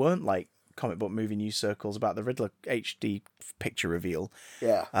that weren't like comic book movie news circles about the Riddler HD picture reveal.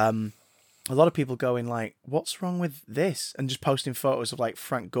 Yeah. A lot of people going like, what's wrong with this? And just posting photos of like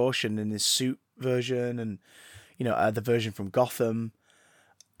Frank Gorshin in his suit version and, the version from Gotham.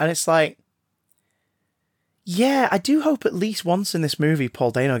 And it's like, yeah, I do hope at least once in this movie Paul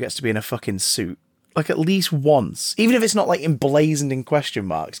Dano gets to be in a fucking suit. Like, at least once. Even if it's not, like, emblazoned in question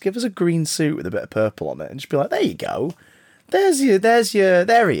marks. Give us a green suit with a bit of purple on it and just be like, there you go. There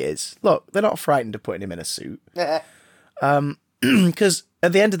he is. Look, they're not frightened of putting him in a suit. Because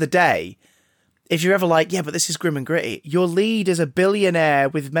at the end of the day, if you're ever like, yeah, but this is grim and gritty, your lead is a billionaire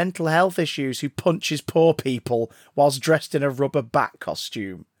with mental health issues who punches poor people whilst dressed in a rubber bat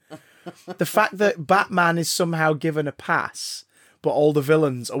costume. The fact that Batman is somehow given a pass, but all the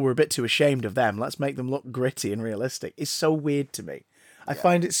villains, we're a bit too ashamed of them, let's make them look gritty and realistic, is so weird to me. I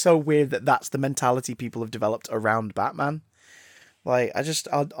find it so weird that that's the mentality people have developed around Batman. Like,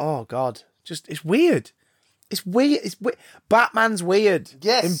 oh God. It's weird. It's weird. Batman's weird.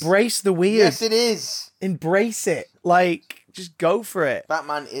 Yes. Embrace the weird. Yes, it is. Embrace it. Like, just go for it.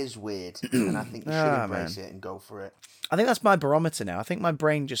 Batman is weird, and I think you should embrace it and go for it. I think that's my barometer now. I think my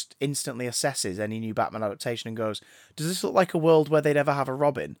brain just instantly assesses any new Batman adaptation and goes, does this look like a world where they'd ever have a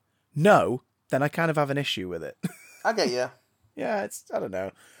Robin? No. Then I kind of have an issue with it. I get you. Yeah, I don't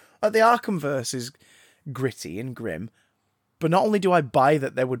know. Like, the Arkhamverse is gritty and grim, but not only do I buy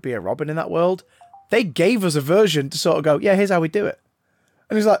that there would be a Robin in that world, they gave us a version to sort of go, yeah, here's how we do it.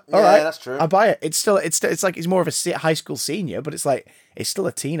 And he's like, all right, that's true. I buy it. It's like he's more of a high school senior, but it's like, it's still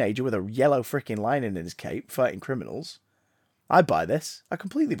a teenager with a yellow freaking lining in his cape fighting criminals. I buy this. I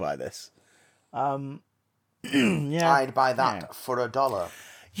completely buy this. Yeah, I'd buy that for $1.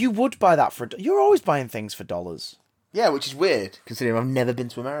 You would buy that for $1. You're always buying things for dollars. Yeah, which is weird, considering I've never been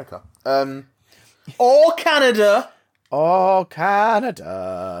to America. Or Canada. Oh,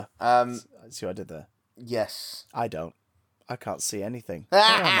 Canada. See what I did there? Yes. I don't. I can't see anything. Where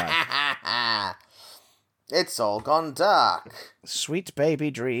am I? It's all gone dark. Sweet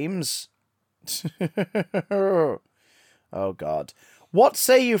baby dreams. Oh, God. What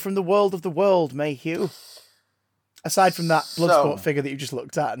say you from the world of the world, Mayhew? Aside from that Bloodsport figure that you just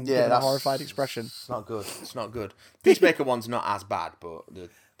looked at and given a horrified expression. It's not good. It's not good. Peacemaker one's not as bad, but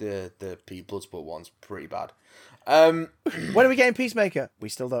the Bloodsport one's pretty bad. When are we getting Peacemaker? We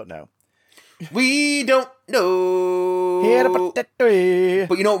still don't know. We don't know.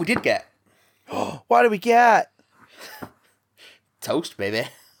 But you know what we did get? What did we get? Toast, baby.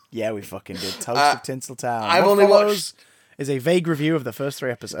 Yeah, we fucking did. Toast of Tinseltown. I've only watched... is a vague review of the first 3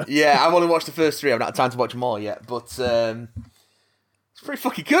 episodes. Yeah, I've only watched the first 3. I've not had time to watch them all yet, but it's pretty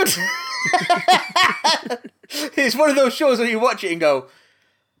fucking good. It's one of those shows where you watch it and go,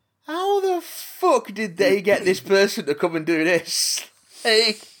 How the fuck did they get this person to come and do this?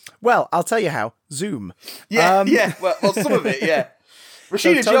 Hey. Well, I'll tell you how. Zoom. Yeah, yeah. Well, some of it, yeah.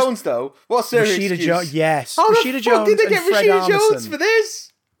 Rashida Jones, though. What's her excuse? Rashida Jones, yes. How Rashida the fuck Jones did they get and Fred Rashida Jones Armisen. for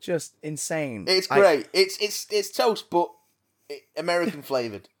this? Just insane. It's great. It's toast, but American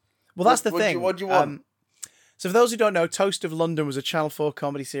flavoured. Well, that's the thing. What do you want? So for those who don't know, Toast of London was a Channel 4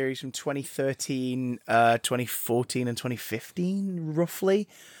 comedy series from 2013, 2014 and 2015, roughly,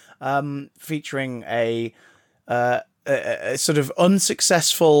 featuring a sort of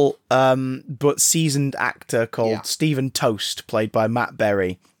unsuccessful but seasoned actor called Stephen Toast, played by Matt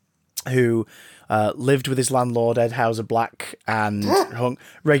Berry, who lived with his landlord, Ed Hauser Black, and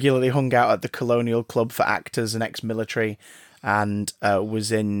regularly hung out at the Colonial Club for Actors and Ex-Military, and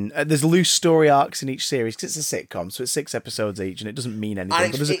was in... there's loose story arcs in each series, because it's a sitcom, so it's 6 episodes each, and it doesn't mean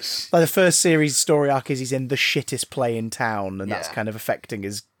anything. But like the first series story arc is he's in the shittest play in town, and that's kind of affecting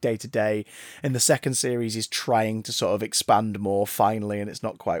his day-to-day. In the second series, he's trying to sort of expand more, finally, and it's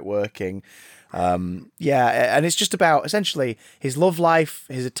not quite working. And it's just about, essentially, his love life,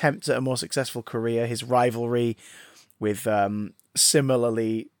 his attempts at a more successful career, his rivalry with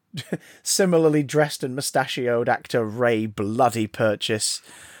similarly dressed and mustachioed actor Ray Bloody Purchase,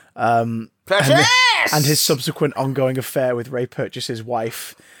 and his subsequent ongoing affair with Ray Purchase's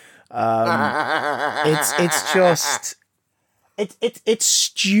wife. It's just it's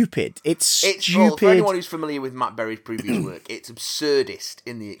stupid. It's stupid. Well, for anyone who's familiar with Matt Berry's previous work, it's absurdist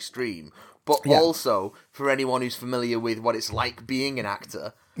in the extreme. But also for anyone who's familiar with what it's like being an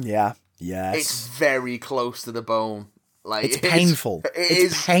actor, it's very close to the bone. Like it's painful.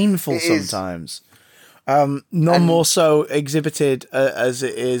 It's painful sometimes. More so exhibited as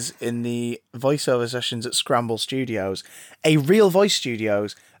it is in the voiceover sessions at Scramble Studios, a real voice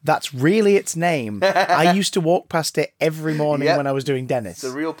studios. That's really its name. I used to walk past it every morning when I was doing Dennis.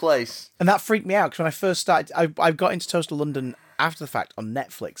 It's a real place. And that freaked me out because when I first started, I got into Toast of London after the fact on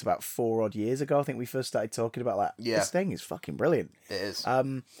Netflix about 4 odd years ago. I think we first started talking about that. This thing is fucking brilliant. It is.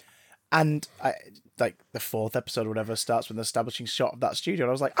 And like the 4th episode or whatever starts with an establishing shot of that studio. And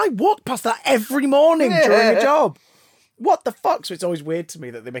I was like, I walk past that every morning during a job. What the fuck? So it's always weird to me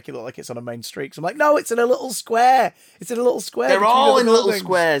that they make it look like it's on a main street. So I'm like, no, it's in a little square. It's in a little square. They're all in little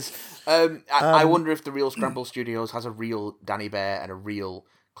squares. I wonder if the real Scramble Studios has a real Danny Bear and a real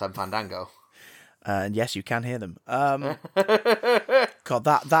Clem Fandango. And yes, you can hear them. God,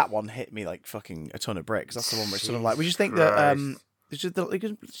 that one hit me like fucking a ton of bricks. That's the one where it's sort of like, we just think that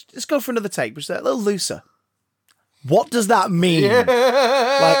let's go for another take, but just a little looser. What does that mean?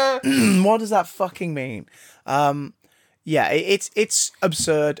 Like, what does that fucking mean? It's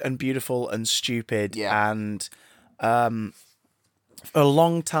absurd and beautiful and stupid. And for a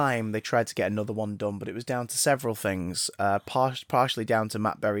long time they tried to get another one done, but it was down to several things. Partially down to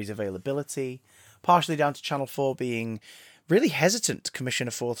Matt Berry's availability, partially down to Channel 4 being really hesitant to commission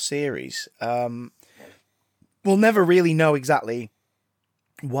a 4th series. We'll never really know exactly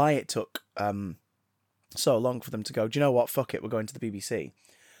why it took so long for them to go, do you know what, fuck it, we're going to the BBC.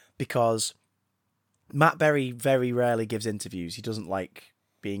 Because Matt Berry very rarely gives interviews. He doesn't like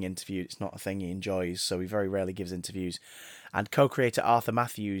being interviewed. It's not a thing he enjoys, so he very rarely gives interviews. And co-creator Arthur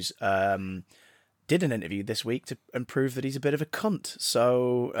Matthews did an interview this week and prove that he's a bit of a cunt.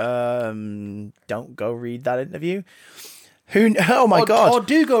 So don't go read that interview. Oh my God. Or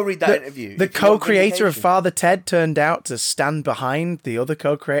do go read that interview. The co-creator of Father Ted turned out to stand behind the other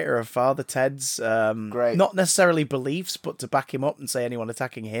co-creator of Father Ted's not necessarily beliefs, but to back him up and say anyone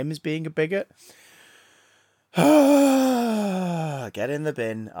attacking him is being a bigot. Get in the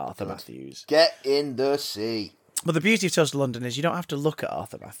bin, Arthur Matthews. Get in the sea. But the beauty of Toast of London is you don't have to look at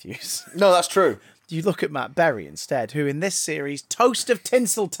Arthur Matthews. No, that's true. You look at Matt Berry instead, who in this series, Toast of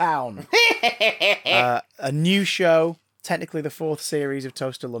Tinseltown. A new show. Technically the 4th series of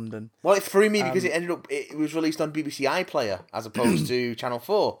Toast of London. Well, it threw me because it was released on BBC iPlayer as opposed to Channel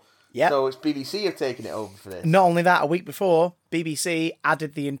 4. Yeah. So it's BBC have taken it over for this. Not only that, a week before, BBC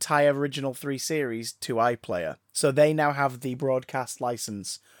added the entire original 3 series to iPlayer. So they now have the broadcast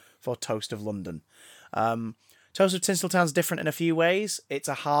license for Toast of London. Toast of Tinseltown's different in a few ways. It's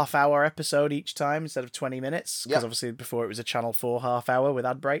a half-hour episode each time instead of 20 minutes. Because obviously before it was a Channel 4 half-hour with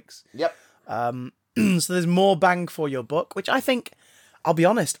ad breaks. Yep. So there's more bang for your buck, which I think, I'll be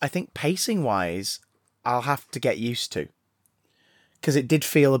honest, I think pacing-wise, I'll have to get used to. Because it did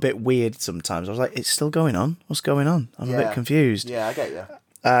feel a bit weird sometimes. I was like, it's still going on? What's going on? I'm a bit confused. Yeah, I get you.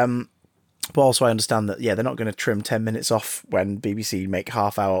 But also I understand that, they're not going to trim 10 minutes off when BBC make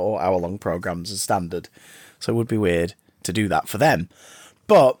half-hour or hour-long programmes as standard. So it would be weird to do that for them.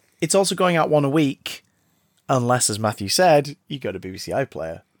 But it's also going out one a week, unless, as Matthew said, you go to BBC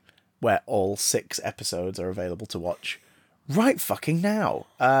iPlayer. where all 6 episodes are available to watch right fucking now.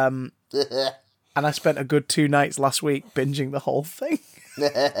 And I spent a good 2 nights last week binging the whole thing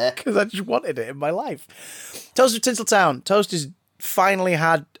because I just wanted it in my life. Toast of Tinseltown. Toast has finally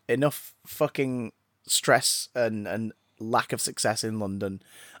had enough fucking stress and lack of success in London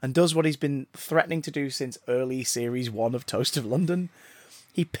and does what he's been threatening to do since early series 1 of Toast of London.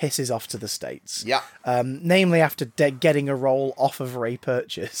 He pisses off to the States. Yeah. Namely after getting a role off of Ray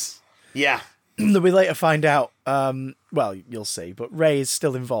Purchase. Yeah. That we later find out, well, you'll see, but Ray is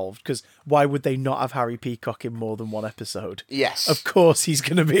still involved, because why would they not have Harry Peacock in more than one episode? Yes. Of course he's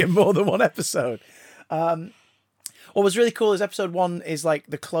going to be in more than one episode. What was really cool is episode 1 is like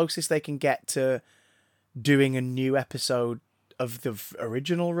the closest they can get to doing a new episode of the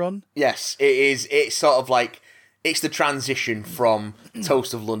original run. Yes, it is. It's sort of like, it's the transition from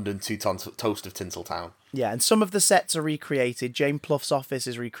Toast of London to Toast of Tinseltown. Yeah, and some of the sets are recreated. Jane Pluff's office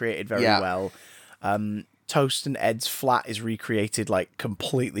is recreated very well. Toast and Ed's flat is recreated like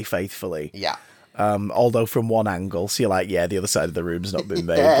completely faithfully. Yeah. Although from one angle, so you're like, yeah, the other side of the room's not been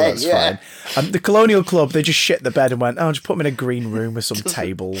made, but that's fine. The Colonial Club, they just shit the bed and went, oh, just put them in a green room with some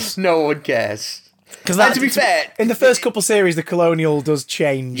tables. No one cares. Because to be fair, in the first couple series, the Colonial does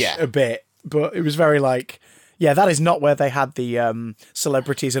change a bit, but it was very like, yeah, that is not where they had the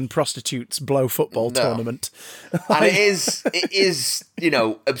celebrities and prostitutes blow football tournament. And it is,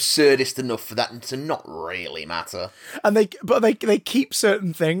 absurdist enough for that to not really matter. And they keep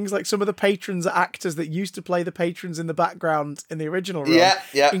certain things, like some of the patrons are actors that used to play the patrons in the background in the original run,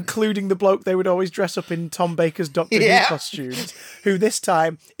 including the bloke they would always dress up in Tom Baker's Doctor Who costumes, who this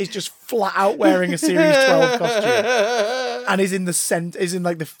time is just flat out wearing a Series 12 costume and is in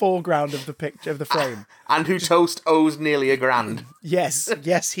the foreground of the picture of the frame. And who Toast owes nearly $1,000.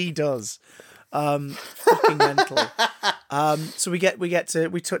 Yes, he does. Fucking mental. So we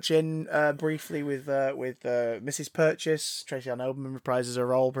touch in briefly with Mrs. Purchase. Tracy Ann Oberman reprises her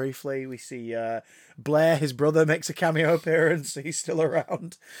role briefly. We see Blair, his brother, makes a cameo appearance. He's still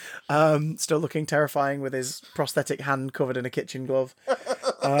around, still looking terrifying with his prosthetic hand covered in a kitchen glove.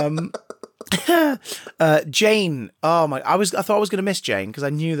 Jane. Oh my! I thought I was going to miss Jane because I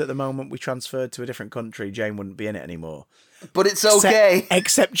knew that the moment we transferred to a different country, Jane wouldn't be in it anymore. But it's okay.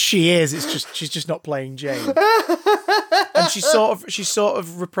 Except she is. She's just not playing Jane. And she's sort of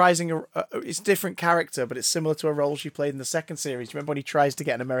reprising it's a different character, but it's similar to a role she played in the second series. Do you remember when he tries to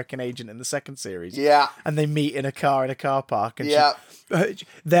get an American agent in the second series? Yeah. And they meet in a car park. And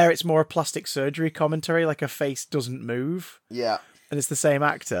there it's more a plastic surgery commentary, like her face doesn't move. Yeah. And it's the same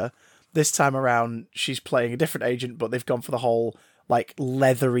actor. This time around, she's playing a different agent, but they've gone for the whole like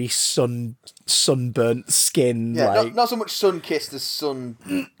leathery sunburnt skin. Yeah, not so much sun kissed as sun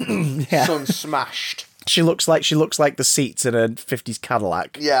smashed. She looks like the seats in a 50s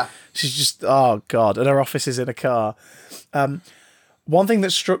Cadillac. Yeah. She's just, oh God, and her office is in a car. One thing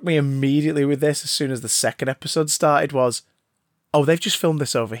that struck me immediately with this, as soon as the second episode started, was, oh, they've just filmed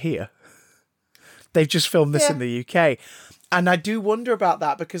this over here. They've just filmed this in the UK. And I do wonder about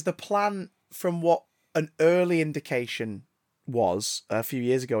that, because the plan, from what an early indication was a few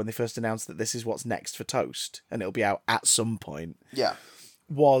years ago when they first announced that this is what's next for Toast, and it'll be out at some point,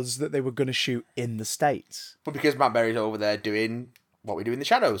 was that they were going to shoot in the States. But because Matt Berry's over there doing what we do in the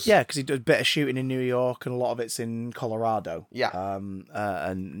shadows. Yeah, because he does a bit of shooting in New York, and a lot of it's in Colorado. Yeah.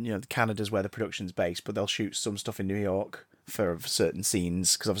 And, Canada's where the production's based, but they'll shoot some stuff in New York for certain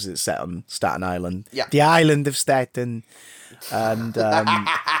scenes, because obviously it's set on Staten Island. Yeah. The island of Staten. And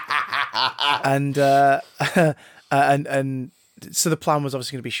and so the plan was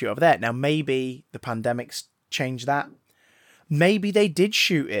obviously going to be shoot over there. Now maybe the pandemic's changed that. Maybe they did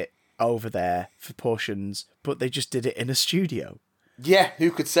shoot it over there for portions, but they just did it in a studio. Yeah, who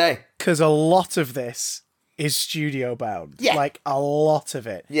could say? Because a lot of this is studio bound. Yeah. Like a lot of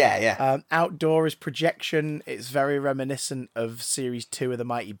it. Yeah. Outdoor is projection. It's very reminiscent of Series 2 of The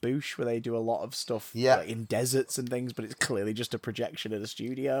Mighty Boosh, where they do a lot of stuff like, in deserts and things, but it's clearly just a projection in a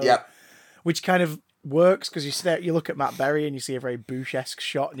studio. Yeah. Which kind of works, because you look at Matt Berry and you see a very Boosh-esque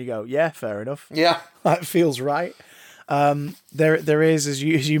shot and you go, yeah, fair enough. Yeah. That feels right. There is, as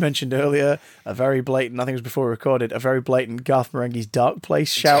you mentioned earlier, a very blatant, I think it was before we recorded, a very blatant Garth Marenghi's Dark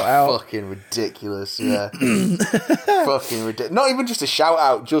Place shout out. Fucking ridiculous, yeah. Fucking ridiculous. Not even just a shout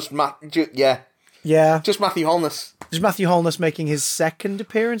out, just just Matthew Holness. Just Matthew Holness making his second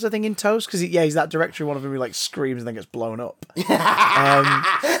appearance, I think, in Toast, because he's that director, one of them who like screams and then gets blown up.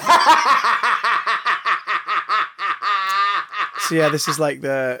 So yeah, this is like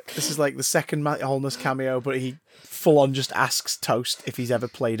the second Matthew Holness cameo, but he full on just asks Toast if he's ever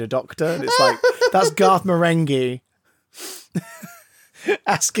played a doctor, and it's like, that's Garth Marenghi.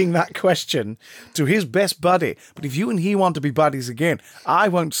 asking that question to his best buddy. But if you and he want to be buddies again, I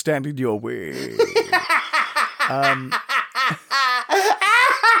won't stand in your way. Oh,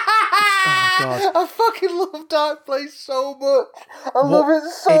 God. I fucking love Dark Place so much. I love it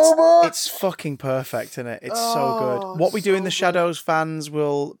so much. It's fucking perfect, isn't it? It's so good. What we do in the Shadows fans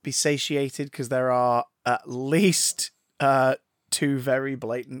will be satiated because there are at least 2 very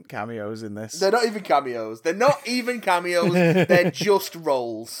blatant cameos in this. They're not even cameos. They're They're just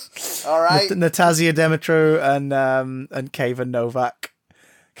roles. All right? Natasia Demetru and Kayvan Novak.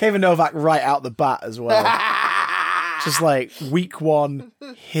 Kayvan Novak right out the bat as well. Just like, week 1,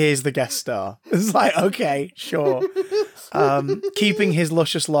 here's the guest star. It's like, okay, sure. Keeping his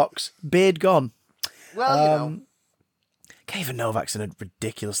luscious locks, beard gone. Well, Kayvan Novak's a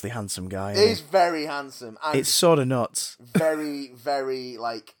ridiculously handsome guy. He's very handsome. And it's sort of nuts. Very, very,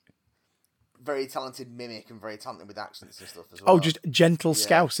 very talented mimic and very talented with accents and stuff as well. Oh, just gentle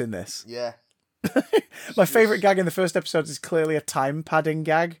scouse in this. Yeah. My favourite gag in the first episode is clearly a time padding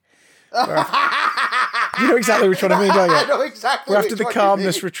gag. You know exactly which one I mean, don't you? I know exactly. Where after the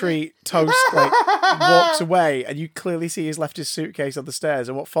calmness retreat, Toast walks away, and you clearly see he's left his suitcase on the stairs,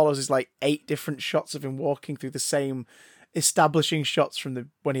 and what follows is 8 different shots of him walking through the same establishing shots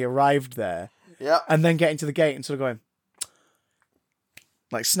from when he arrived there. Yeah. And then getting to the gate and sort of going,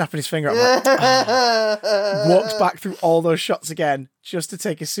 snapping his finger up, walks back through all those shots again just to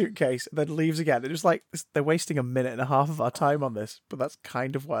take his suitcase, and then leaves again. It's just they're wasting 1.5 minutes of our time on this, but that's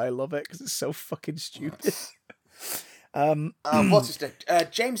kind of why I love it, because it's so fucking stupid. What's his name?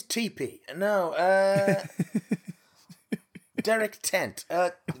 James T.P. No, Derek Tent.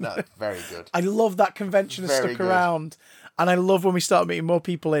 No, very good. I love that convention has Very stuck good. around, and I love when we start meeting more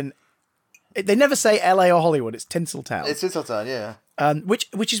people in. They never say LA or Hollywood; it's Tinseltown. It's Tinseltown, yeah.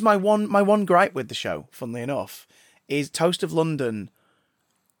 Which is my one gripe with the show, funnily enough, is Toast of London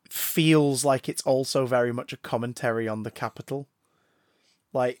feels like it's also very much a commentary on the capital.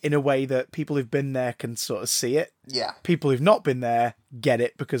 In a way that people who've been there can sort of see it. Yeah. People who've not been there get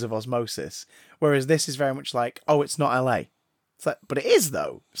it because of osmosis. Whereas this is very much it's not LA. It's but it is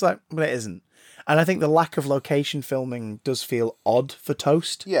though. It's but it isn't. And I think the lack of location filming does feel odd for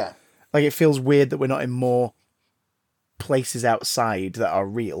Toast. Yeah. It feels weird that we're not in more places outside that are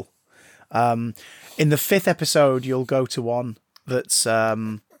real. In the 5th episode, you'll go to one that's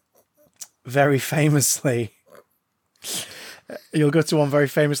very famously... You'll go to one very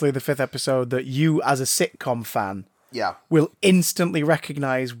famously, the 5th episode, that you, as a sitcom fan, will instantly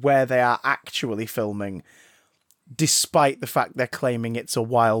recognise where they are actually filming, despite the fact they're claiming it's a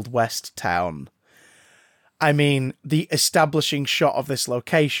Wild West town. I mean, the establishing shot of this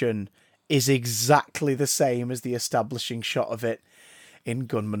location is exactly the same as the establishing shot of it in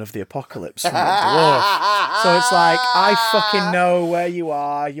Gunman of the Apocalypse from Red Dwarf. So it's I fucking know where you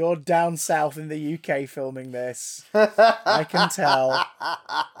are. You're down south in the UK filming this. I can tell.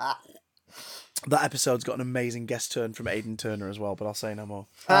 That episode's got an amazing guest turn from Aidan Turner as well, but I'll say no more.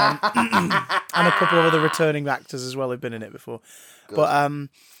 And a couple of other returning actors as well who've been in it before. Good.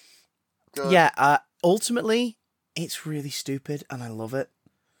 But ultimately, it's really stupid and I love it.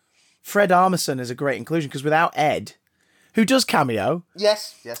 Fred Armisen is a great inclusion because without Ed, who does cameo,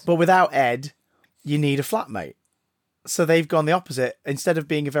 yes, but without Ed, you need a flatmate. So they've gone the opposite. Instead of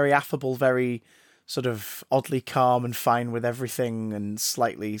being a very affable, very sort of oddly calm and fine with everything and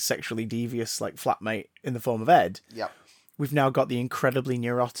slightly sexually devious flatmate in the form of Ed, we've now got the incredibly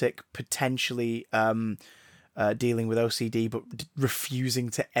neurotic, potentially dealing with OCD but refusing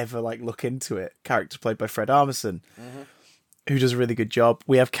to ever look into it character played by Fred Armisen. Mm-hmm. Who does a really good job.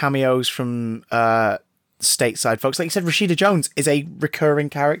 We have cameos from stateside folks. Like you said, Rashida Jones is a recurring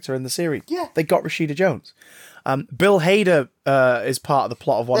character in the series. Yeah. They got Rashida Jones. Bill Hader is part of the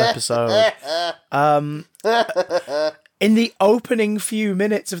plot of one episode. In the opening few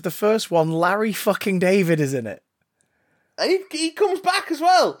minutes of the first one, Larry fucking David is in it. And he comes back as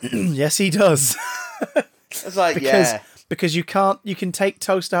well. Yes, he does. It's Because you can take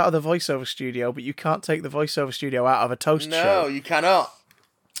Toast out of the voiceover studio, but you can't take the voiceover studio out of a Toast show. No, you cannot.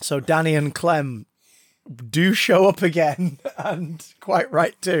 So Danny and Clem do show up again, and quite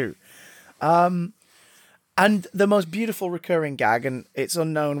right too. And the most beautiful recurring gag, and it's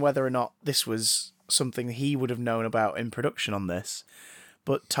unknown whether or not this was something he would have known about in production on this,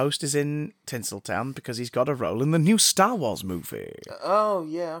 but Toast is in Tinseltown because he's got a role in the new Star Wars movie. Oh,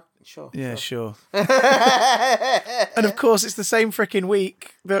 yeah, sure. Yeah, sure. And of course, it's the same freaking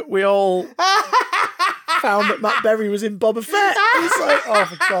week that we all found that Matt Berry was in Boba Fett. It's oh,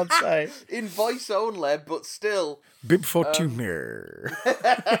 for God's sake. In voice only, but still. Bib Fortuna.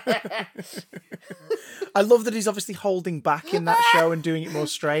 I love that he's obviously holding back in that show and doing it more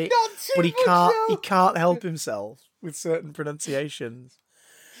straight, but he can't help himself with certain pronunciations.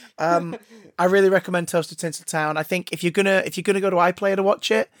 I really recommend Toast to Tinseltown. I think if you're gonna go to iPlayer to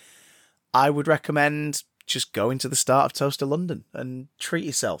watch it, I would recommend just going to the start of Toast to London and treat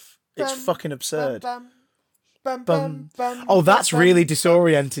yourself. It's fucking absurd. Oh, that's really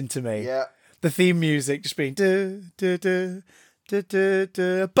disorienting to me. Yeah. The theme music just being do do do do do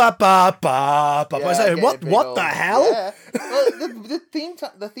do ba ba ba ba. Yeah, What the hell? Yeah. Well,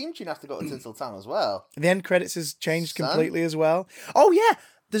 the theme tune has to go to Tinseltown as well. The end credits has changed completely as well. Oh yeah,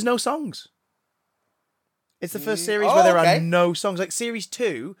 there's no songs. It's the first series where there are no songs. Like series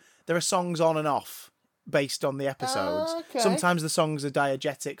 2, there are songs on and off based on the episodes. Okay. Sometimes the songs are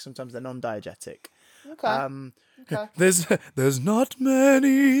diegetic, sometimes they're non-diegetic. Okay. Okay. There's not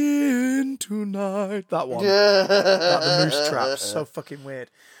many in tonight. That one. The moose trap. So fucking weird.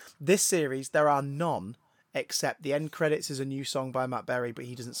 This series, there are none, except the end credits is a new song by Matt Berry, but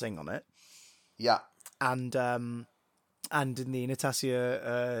he doesn't sing on it. Yeah. And in the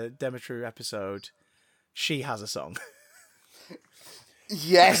Natasha Demetriou episode, she has a song.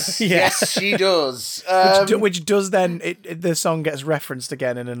 Yes, yes, she does. Which does then, the song gets referenced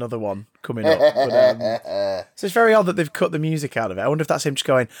again in another one coming up. But, so it's very odd that they've cut the music out of it. I wonder if that's him just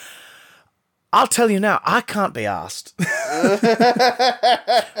going, I'll tell you now, I can't be arsed.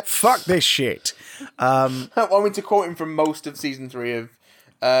 Fuck this shit. Want me to quote him from most of season 3 of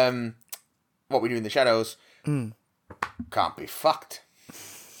What We Do in the Shadows? Can't be fucked.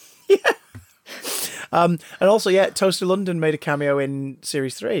 Yeah. And also, Toast to London made a cameo in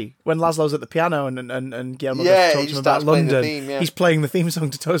Series 3 when Laszlo's at the piano and Guillermo talks to him about London. He's playing the theme song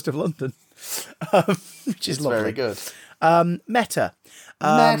to Toast of London, which is lovely. Very good. Meta.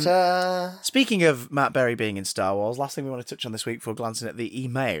 Meta. Speaking of Matt Berry being in Star Wars, last thing we want to touch on this week before glancing at the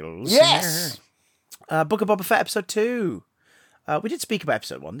emails. Yes! Book of Boba Fett episode 2. We did speak about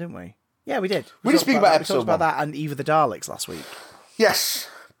episode 1, didn't we? Yeah, we did. We did speak about episode 1. We talked about that and Eve of the Daleks last week. Yes.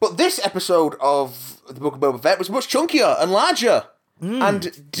 But this episode of the Book of Boba Fett was much chunkier and larger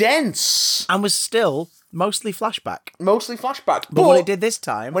and dense. And was still mostly flashback. Mostly flashback. But what it did this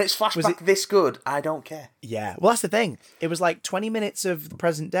time... When it's flashback this good, I don't care. Yeah. Well, that's the thing. It was like 20 minutes of the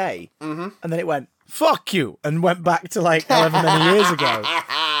present day, and then it went, fuck you, and went back to like however many years ago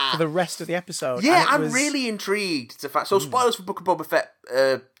for the rest of the episode. Yeah, I'm really intrigued. So spoilers for Book of Boba Fett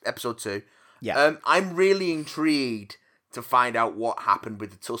episode 2. Yeah. I'm really intrigued to find out what happened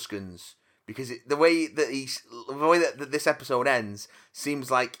with the Tuskens, because the way that this episode ends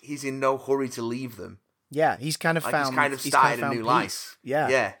seems like he's in no hurry to leave them. Yeah, he's kind of started a new life.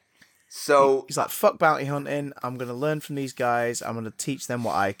 Yeah. So he's like, fuck bounty hunting. I'm going to learn from these guys. I'm going to teach them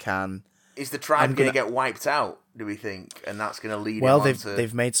what I can. Is the tribe going to get wiped out? Do we think? And that's going to lead. Well,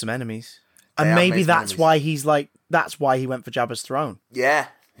 they've made some enemies, and maybe that's why he's like. That's why he went for Jabba's throne. Yeah.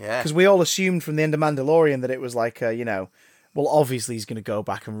 Yeah. Because we all assumed from the end of Mandalorian that it was like, well, obviously he's going to go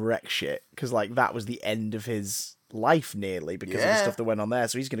back and wreck shit, because like that was the end of his life nearly because of the stuff that went on there.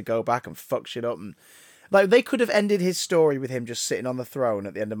 So he's going to go back and fuck shit up, and like they could have ended his story with him just sitting on the throne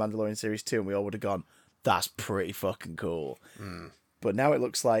at the end of Mandalorian Series 2, and we all would have gone, that's pretty fucking cool. But now it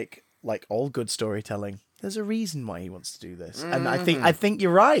looks like all good storytelling, there's a reason why he wants to do this, and I think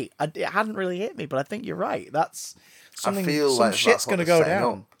you're right. It hadn't really hit me, but I think you're right. That's something. Some shit's going to go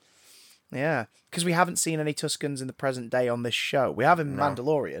down. Yeah, because we haven't seen any Tuskens in the present day on this show. We have in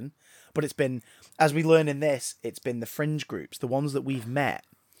Mandalorian, but it's been, as we learn in this, it's been the fringe groups, the ones that we've met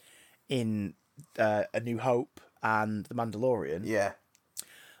in A New Hope and The Mandalorian. Yeah,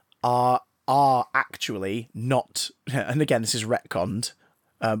 are actually not, and again, this is retconned,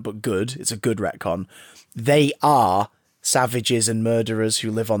 but good. It's a good retcon. They are savages and murderers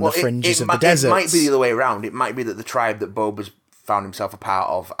who live on the fringes of the deserts. It might be the other way around. It might be that the tribe that Boba's found himself a part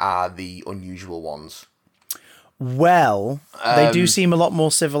of are the unusual ones. Well, they do seem a lot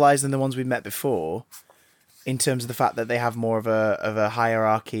more civilized than the ones we've met before, in terms of the fact that they have more of a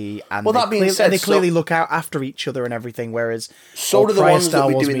hierarchy, and they clearly look out after each other and everything. Whereas so do the ones that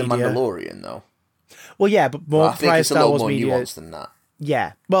we do in the Mandalorian, though. Well, yeah, but more prior Star Wars media, nuanced than that.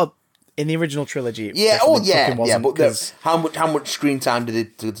 Yeah, well, in the original trilogy, but how much screen time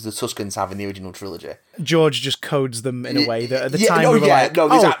did the Tuskens have in the original trilogy? George just codes them in a way that at the time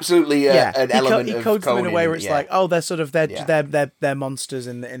there's absolutely an element of he codes them in a way where it's like, they're sort of they're monsters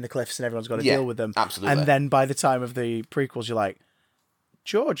in the cliffs and everyone's got to deal with them. Absolutely. And then by the time of the prequels, you're like,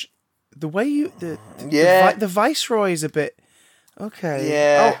 George, the way the Viceroy is a bit okay.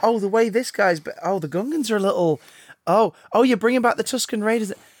 Yeah. Oh, the way this guy's, the Gungans are a little. Oh, you're bringing back the Tusken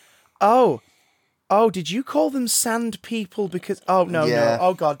Raiders. Oh, Oh, did you call them sand people because... Oh, no, Yeah. no.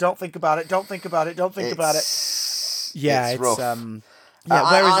 Oh, God, don't think about it. Don't think about it. Don't think about it. Yeah, it's rough.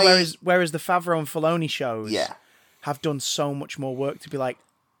 Yeah, whereas the Favreau and Filoni shows Yeah. have done so much more work to be like,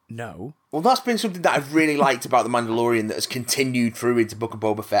 no. Well, that's been something that I've really liked about The Mandalorian that has continued through into Book of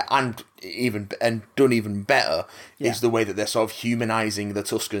Boba Fett and done even better Yeah. is the way that they're sort of humanising the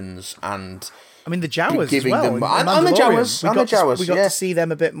Tuscans and... I mean, the Jawas as giving well. them- in and the Mandalorian. Jawas, and the Jawas, We got yeah. to see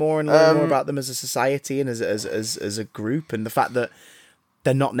them a bit more and learn more about them as a society and as a group, and the fact that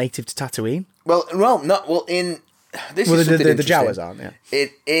they're not native to Tatooine. in... This Well, is the something interesting. Jawas aren't, yeah.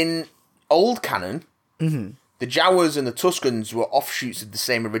 In old canon, Mm-hmm. the Jawas and the Tuscans were offshoots of the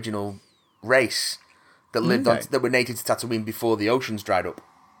same original race that lived on, that were native to Tatooine before the oceans dried up.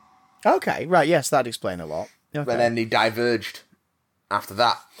 Okay, right, yes, that'd explain a lot. Okay. But then they diverged after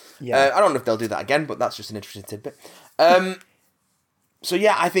that. Yeah. I don't know if they'll do that again, but that's just an interesting tidbit. So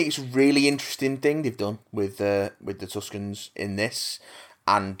yeah, I think it's a really interesting thing they've done with the Tuscans in this,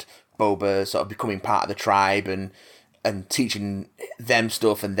 and Boba sort of becoming part of the tribe and teaching them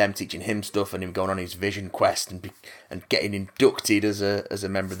stuff and them teaching him stuff and him going on his vision quest and getting inducted as a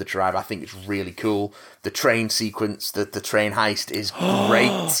member of the tribe. I think it's really cool. The train sequence, the train heist is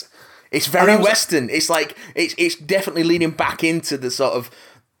great. It's very Western. It's like it's definitely leaning back into the sort of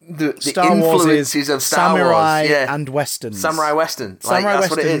the Star Wars influences is of Star samurai Wars. Yeah. and westerns. Samurai Western. Samurai That's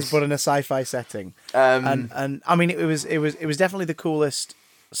what it westerns, is. but in a sci-fi setting. And I mean, it was definitely the coolest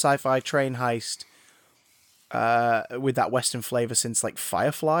sci-fi train heist with that western flavor since like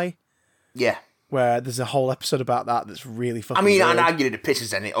Firefly, Yeah. where there's a whole episode about that that's really fucking. I mean, weird. I'd argue that it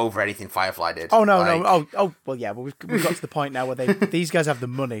pisses over anything Firefly did. Oh no, Like- no, oh well, yeah, but we've got to the point now where these guys have the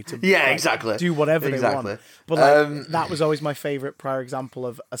money to Yeah, exactly. do whatever Exactly. they want. But like, that was always my favorite prior example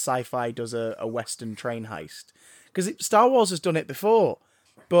of a sci-fi does a western train heist, because Star Wars has done it before,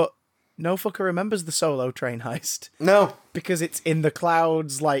 but no fucker remembers the Solo train heist No. because it's in the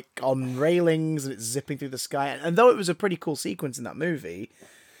clouds, like on railings, and it's zipping through the sky. And though it was a pretty cool sequence in that movie,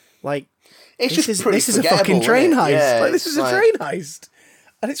 like. It's This just is pretty this is a forgettable, fucking train isn't it? heist. Yeah, like this it's is a train heist,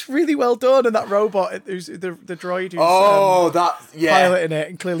 and it's really well done. And that robot, who's the droid who's piloting it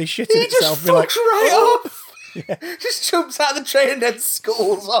and clearly shitting He just itself. fucks Be like, right up. Just jumps out of the train and then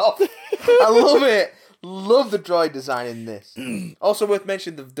skulls off. I love it. Love the droid design in this. Also worth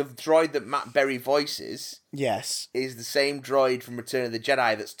mentioning, the droid that Matt Berry voices yes, is the same droid from Return of the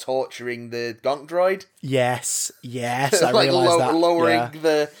Jedi that's torturing the Gonk droid. yes. I Like realised that. lowering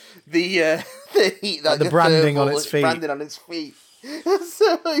Yeah. the heat, like the branding on thermal its feet. Branding on its feet.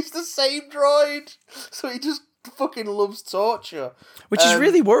 So it's the same droid. So he just fucking loves torture. Which is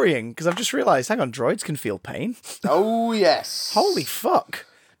really worrying because I've just realised. Hang on, droids can feel pain. Oh yes. Holy fuck,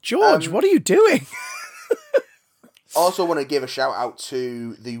 George, what are you doing? Also want to give a shout out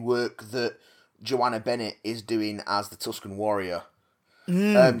to the work that Joanna Bennett is doing as the Tusken Warrior.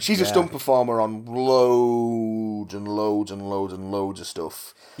 She's a stunt performer on loads and loads and loads and loads of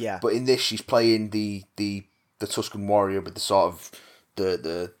stuff. Yeah. But in this, she's playing the Tusken Warrior with the sort of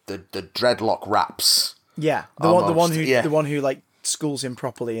the dreadlock wraps. Yeah, the one who like schools him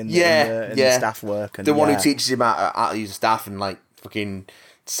properly in the staff work, and the one who teaches him how to use the staff and like fucking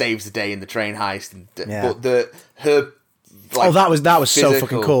saves the day in the train heist. And but her. Like, that was so physical.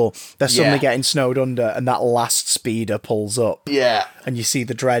 fucking cool. They're suddenly Yeah. getting snowed under, and that last speeder pulls up. Yeah. And you see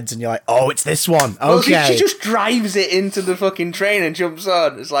the dreads, and you're like, "Oh, it's this one." Well, Okay. she just drives it into the fucking train and jumps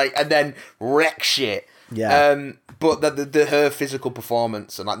on. It's like, and then wrecks shit. Yeah. But the her physical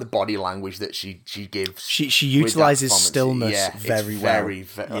performance and like the body language that she gives, She with that utilizes performance, stillness it's very well. very,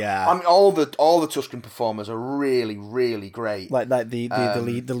 Yeah. I mean, all the Tusken performers are really, really great. Like the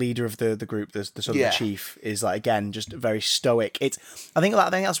leader of the group, the sort of Yeah. the chief, is like again just very stoic. I think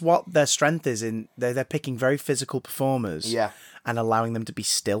that's what their strength is in. They're picking very physical performers, Yeah. and allowing them to be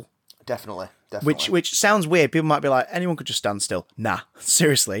still. Definitely. Which sounds weird. People might be like, anyone could just stand still. Nah,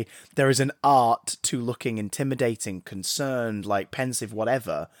 seriously. There is an art to looking intimidating, concerned, like pensive,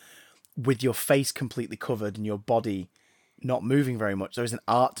 whatever, with your face completely covered and your body not moving very much. There is an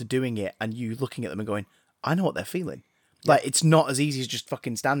art to doing it, and you looking at them and going, I know what they're feeling. Like, it's not as easy as just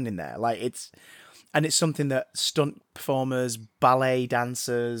fucking standing there. Like, it's something that stunt performers, ballet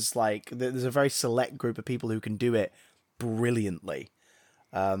dancers, like, there's a very select group of people who can do it brilliantly.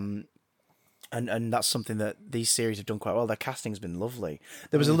 And that's something that these series have done quite well. Their casting's been lovely.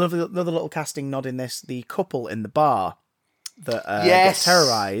 There was another little casting nod in this. The couple in the bar that gets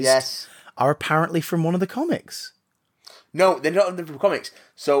terrorized are apparently from one of the comics. No, they're not in the comics.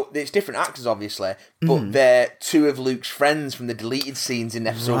 So it's different actors, obviously, but they're two of Luke's friends from the deleted scenes in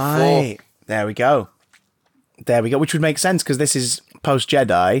episode 4. There we go. Which would make sense because this is post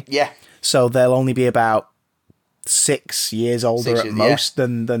Jedi. Yeah. So they'll only be about 6 years older 6 at years, most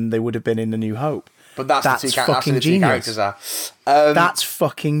than they would have been in A New Hope. But that's That's the fucking two genius. characters are. That's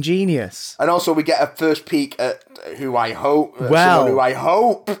fucking genius. And also, we get a first peek at who I hope, Well- someone who I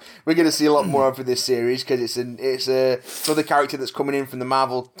hope we're going to see a lot more of for this series, because it's another character that's coming in from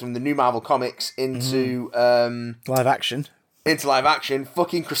the new Marvel comics into Live action. live action.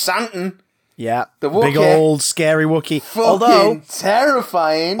 Fucking Chrysanthemum, Yeah. The big Wookiee. old scary Wookiee. fucking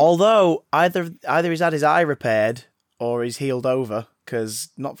terrifying. Although either he's had his eye repaired or he's healed over, because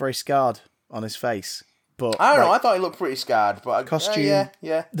not very scarred on his face. But I don't know. I like, thought he looked pretty scarred, but costume.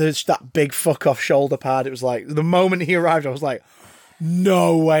 yeah. there's that big fuck off shoulder pad. It was like the moment he arrived, I was like,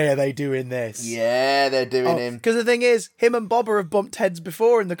 no way are they doing this. Yeah, they're doing him. Because the thing is, him and Boba have bumped heads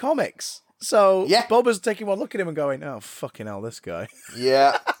before in the comics. So Yeah. Boba's taking one look at him and going, oh, fucking hell, this guy.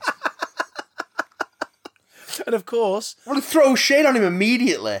 Yeah. And of course, Well, he throws shade on him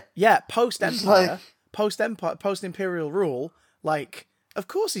immediately. yeah, post-Empire, like- post-Empire, post-Imperial rule, like, of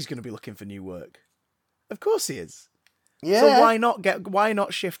course he's going to be looking for new work. Of course he is. Yeah. So why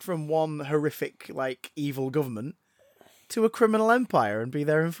not shift from one horrific, like, evil government to a criminal empire and be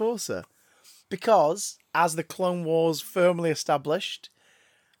their enforcer? Because, as the Clone Wars firmly established,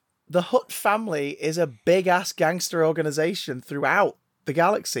 the Hutt family is a big-ass gangster organization throughout the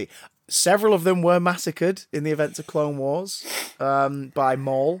galaxy. Several of them were massacred in the events of Clone Wars by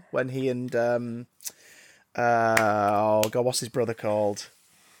Maul when he and what's his brother called?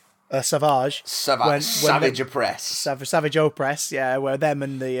 Savage. Savage Oppress. Savage Opress, yeah, where them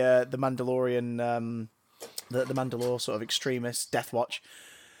and the Mandalorian, the Mandalore sort of extremists, Death Watch.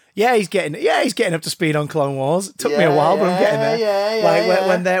 Yeah, he's getting up to speed on Clone Wars. It took me a while, but I'm getting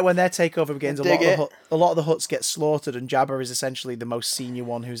there. When their takeover begins, a lot of the Hutts get slaughtered, and Jabba is essentially the most senior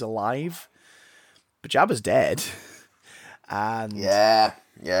one who's alive. But Jabba's dead, and Yeah.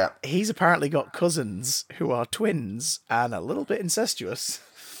 he's apparently got cousins who are twins and a little bit incestuous.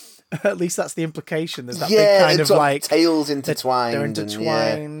 At least that's the implication. There's that big kind of like tails intertwined. they're and,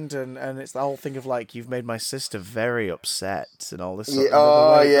 intertwined, and it's the whole thing of like, you've made my sister very upset and all this. Yeah. Sort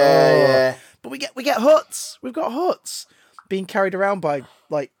of Yeah. But we get Hutts. We've got Hutts being carried around by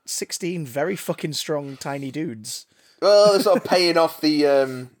like 16 very fucking strong tiny dudes. Well, they're sort of paying off the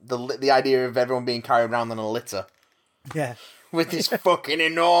idea of everyone being carried around on a litter Yeah, with this fucking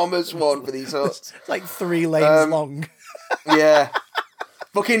enormous one for these Hutts. it's like 3 lanes long. Yeah.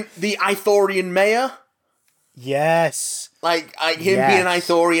 Fucking the Ithorian mayor. Yes. Like him Yes. being an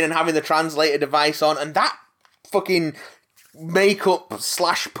Ithorian and having the translator device on, and that fucking makeup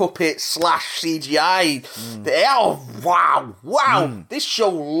 / puppet / CGI. Oh, wow. This show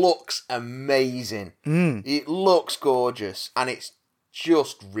looks amazing. It looks gorgeous, and it's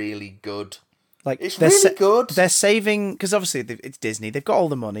just really good. Like, It's they're really good. They're saving, because obviously it's Disney. They've got all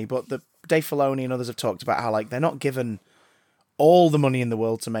the money, but Dave Filoni and others have talked about how like they're not given all the money in the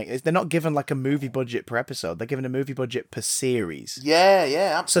world to make. They're not given like a movie budget per episode. They're given a movie budget per series.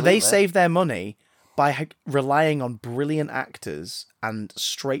 Yeah, absolutely. So they save their money by relying on brilliant actors and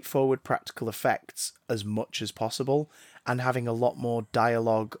straightforward practical effects as much as possible, and having a lot more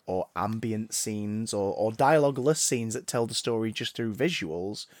dialogue or ambient scenes or dialogue-less scenes that tell the story just through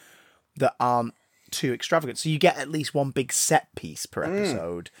visuals that aren't too extravagant. So you get at least one big set piece per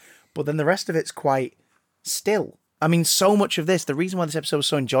episode, but then the rest of it's quite still. I mean, so much of this, the reason why this episode was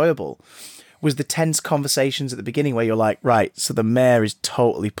so enjoyable was the tense conversations at the beginning where you're like, right, so the mayor is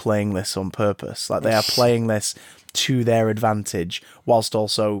totally playing this on purpose. Like, they are playing this to their advantage whilst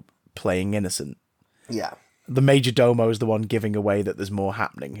also playing innocent. Yeah. The major domo is the one giving away that there's more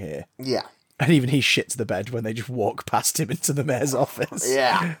happening here. Yeah. And even he shits the bed when they just walk past him into the mayor's office.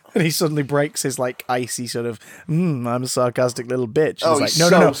 Yeah. And he suddenly breaks his like icy sort of, I'm a sarcastic little bitch. And Oh, it's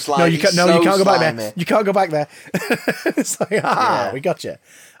he's like, so slimy. you can't So go back there. slimy. You can't go back there. It's like, we got you.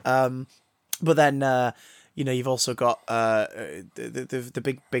 But then, you've also got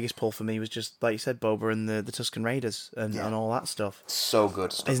the biggest pull for me was just like you said, Boba and the Tusken Raiders and all that stuff. So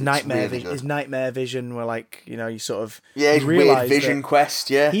good. His nightmare vision, where like you sort of his weird realise vision that quest.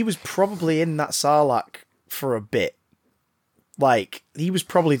 Yeah. he was probably in that Sarlacc for a bit. Like, he was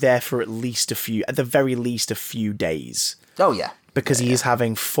probably there for at the very least a few days, Oh yeah. because he is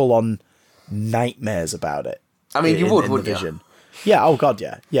having full on nightmares about it. I mean, you would, the wouldn't you? vision. Yeah. Oh god.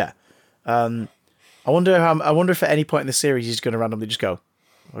 Yeah. I wonder if at any point in the series he's going to randomly just go,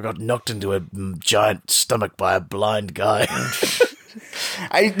 I got knocked into a giant stomach by a blind guy.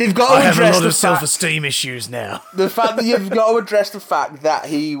 They've got to I have a address lot the of fact, self-esteem issues now. the fact that you've got to address the fact that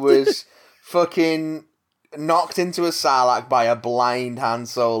he was fucking knocked into a Sarlacc by a blind Han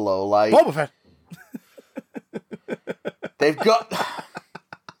Solo. Like, Boba Fett. they've got.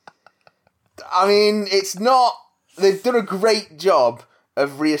 I mean, it's not. They've done a great job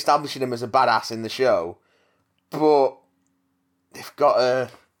of re-establishing him as a badass in the show, but they've got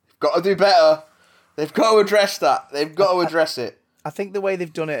to do better. They've got to address that. They've got to address it. I think the way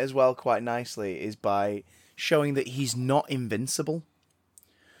they've done it as well quite nicely is by showing that he's not invincible.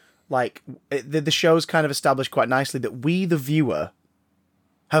 Like, the show's kind of established quite nicely that we, the viewer,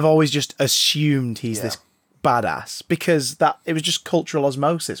 have always just assumed he's this badass because it was just cultural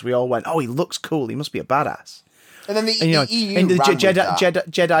osmosis. We all went, "Oh, he looks cool. He must be a badass." And then the EU in the ran with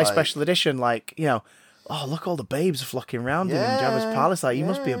that. Jedi Special Edition, like, oh, look, all the babes are flocking around him in Jabba's palace. Like, you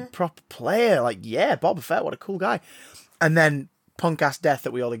must be a proper player. Like, yeah, Boba Fett, what a cool guy. And then punk-ass death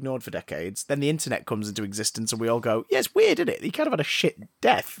that we all ignored for decades. Then the internet comes into existence and we all go, yeah, it's weird, isn't it? He kind of had a shit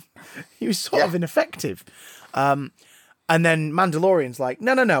death. He was sort of ineffective. And then Mandalorian's like,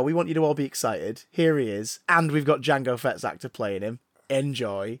 no, we want you to all be excited. Here he is. And we've got Jango Fett's actor playing him.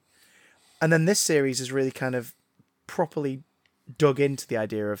 Enjoy. And then this series is really kind of properly dug into the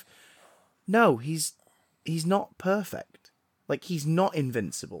idea of, no, he's not perfect. Like, he's not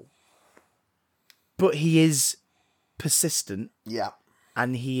invincible. But he is persistent. Yeah.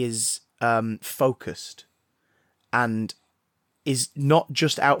 And he is focused. And is not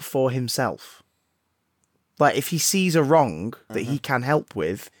just out for himself. Like, if he sees a wrong that he can help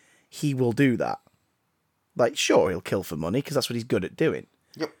with, he will do that. Like, sure, he'll kill for money, because that's what he's good at doing.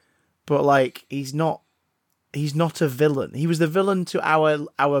 Yep. But, like, he's not a villain. He was the villain to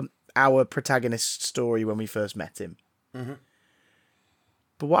our protagonist's story when we first met him. Mm-hmm.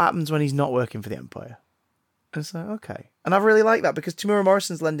 But what happens when he's not working for the Empire? And it's like, okay. And I really like that, because Temuera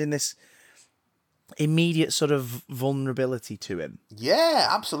Morrison's lending this immediate sort of vulnerability to him. Yeah,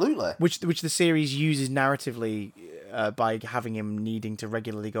 absolutely. Which the series uses narratively by having him needing to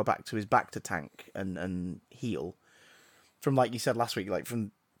regularly go back to his Bacta tank and heal. From, like you said last week, like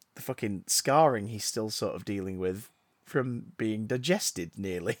from the fucking scarring he's still sort of dealing with from being digested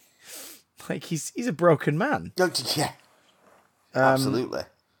nearly. Like, he's a broken man. Yeah. Absolutely.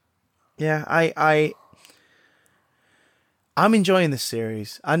 Yeah, I'm enjoying this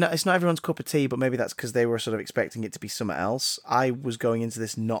series. I know it's not everyone's cup of tea, but maybe that's because they were sort of expecting it to be something else. I was going into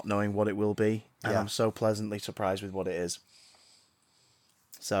this not knowing what it will be, and I'm so pleasantly surprised with what it is.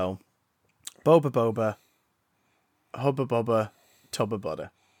 So, Boba, Hubba Bubba, Tubba Budda.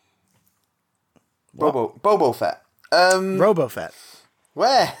 Boba Fett. Robo Fett.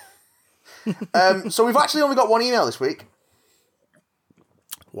 Where? So we've actually only got one email this week.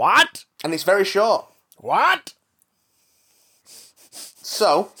 What? And it's very short. What?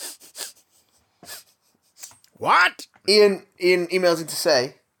 So, what? Ian emails in to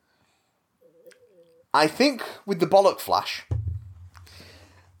say, I think with the bollock flash,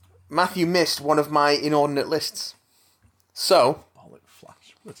 Matthew missed one of my inordinate lists. So, Bollock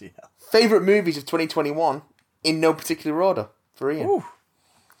flash. Bloody hell. Favourite movies of 2021 in no particular order for Ian. Ooh.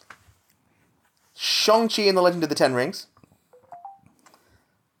 Shang-Chi and the Legend of the Ten Rings.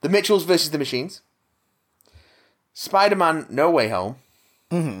 The Mitchells versus the Machines. Spider-Man No Way Home.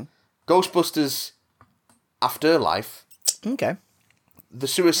 Mm-hmm. Ghostbusters Afterlife. Okay. The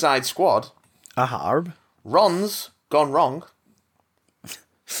Suicide Squad. A harb. Ron's Gone Wrong.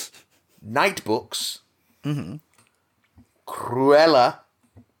 Night Books. Mm-hmm. Cruella.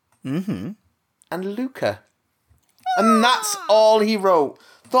 Mm-hmm. And Luca. And that's all he wrote.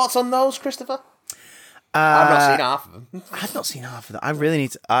 Thoughts on those, Christopher? I've not seen half of them. I've not seen half of that. I really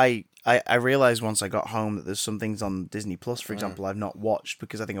need to. I realised once I got home that there's some things on Disney Plus, for example, I've not watched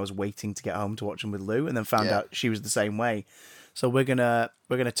because I think I was waiting to get home to watch them with Lou, and then found out she was the same way. So we're gonna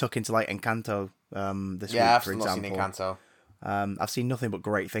tuck into like Encanto this week, I've for not example. seen Encanto. I've seen nothing but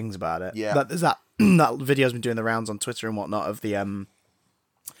great things about it. Yeah. There's that that video's been doing the rounds on Twitter and whatnot of the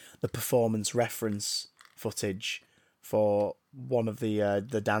performance reference footage for one of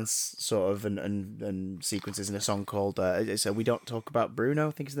the dance sort of and sequences in a song called it's We Don't Talk About Bruno,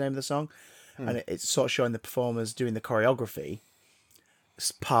 I think is the name of the song. And it's sort of showing the performers doing the choreography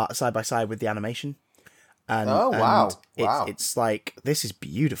side by side with the animation. And, wow. It's like, this is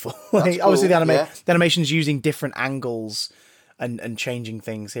beautiful. That's cool. Obviously the animation's using different angles and changing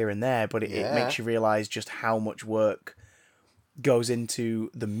things here and there, but it makes you realise just how much work goes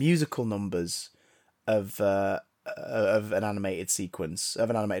into the musical numbers of an animated sequence, of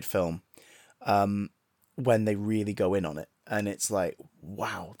an animated film, when they really go in on it. And it's like,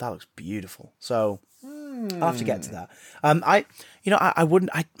 wow, that looks beautiful. So I'll have to get to that. I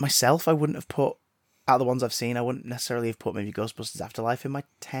wouldn't have put, out of the ones I've seen, I wouldn't necessarily have put maybe Ghostbusters Afterlife in my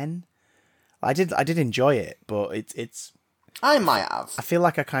 10. I did enjoy it, but it's I might have. I feel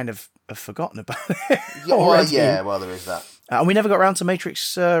like I kind of have forgotten about it. Well, there is that. And we never got around to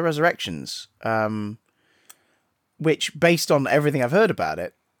Matrix Resurrections, which, based on everything I've heard about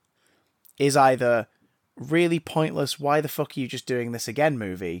it, is either really pointless, why the fuck are you just doing this again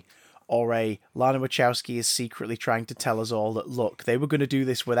movie, or a Lana Wachowski is secretly trying to tell us all that, look, they were going to do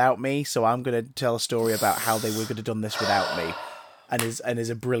this without me, so I'm going to tell a story about how they were going to have done this without me, and is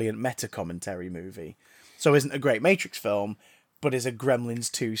a brilliant meta-commentary movie. So isn't a great Matrix film, but is a Gremlins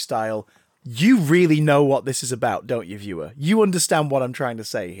 2 style. You really know what this is about, don't you, viewer? You understand what I'm trying to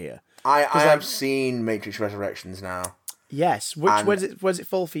say here. I have seen Matrix Resurrections now. Yes. Where does it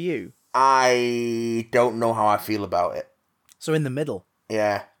fall for you? I don't know how I feel about it. So in the middle.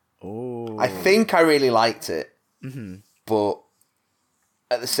 Yeah. Oh. I think I really liked it. Mm-hmm. But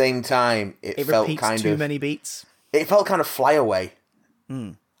at the same time, it felt repeats kind too of... many beats. It felt kind of flyaway.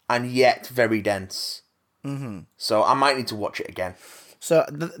 And yet very dense. Mm-hmm. So I might need to watch it again. So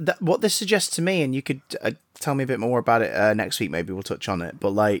what this suggests to me, and you could tell me a bit more about it next week, maybe we'll touch on it,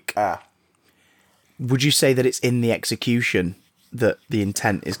 but like, would you say that it's in the execution that the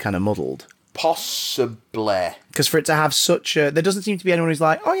intent is kind of muddled? Possibly. Because for it to have such a... There doesn't seem to be anyone who's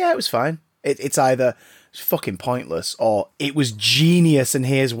like, oh yeah, it was fine. It's either fucking pointless or it was genius and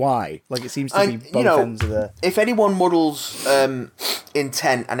here's why. Like, it seems to be both ends of the... If anyone muddles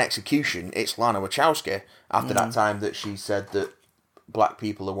intent and execution, it's Lana Wachowski after that time that she said that black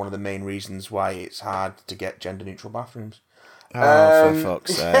people are one of the main reasons why it's hard to get gender-neutral bathrooms. Oh, for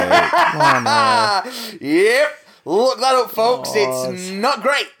fuck's sake. Lana. Yep. Look that up, folks. God. It's not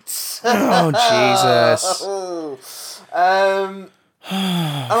great. Oh, Jesus. And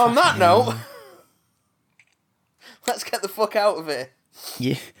on that note, let's get the fuck out of here.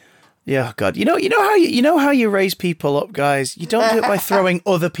 Yeah. Yeah, God. You know how you raise people up, guys? You don't do it by throwing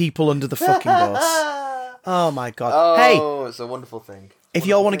other people under the fucking bus. Oh, my God. Oh, it's a wonderful thing. If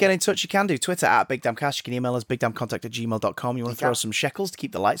y'all want to get in touch, you can do. Twitter at BigDamnCast. You can email us bigdamncontact@gmail.com. You want to throw some shekels to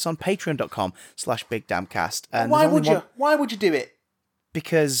keep the lights on? Patreon.com/BigDamnCast. And why would you? Why would you do it?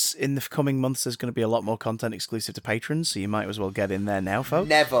 Because in the coming months, there's going to be a lot more content exclusive to patrons, so you might as well get in there now, folks.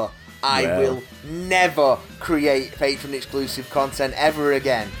 Never. I will never create patron-exclusive content ever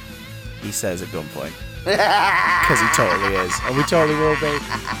again. He says at gunpoint. Because he totally is. And we totally will be.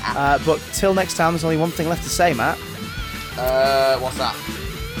 But till next time, there's only one thing left to say, Matt. What's that?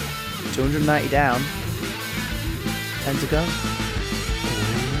 290 down. 10 to go.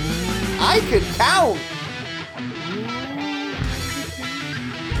 I can count!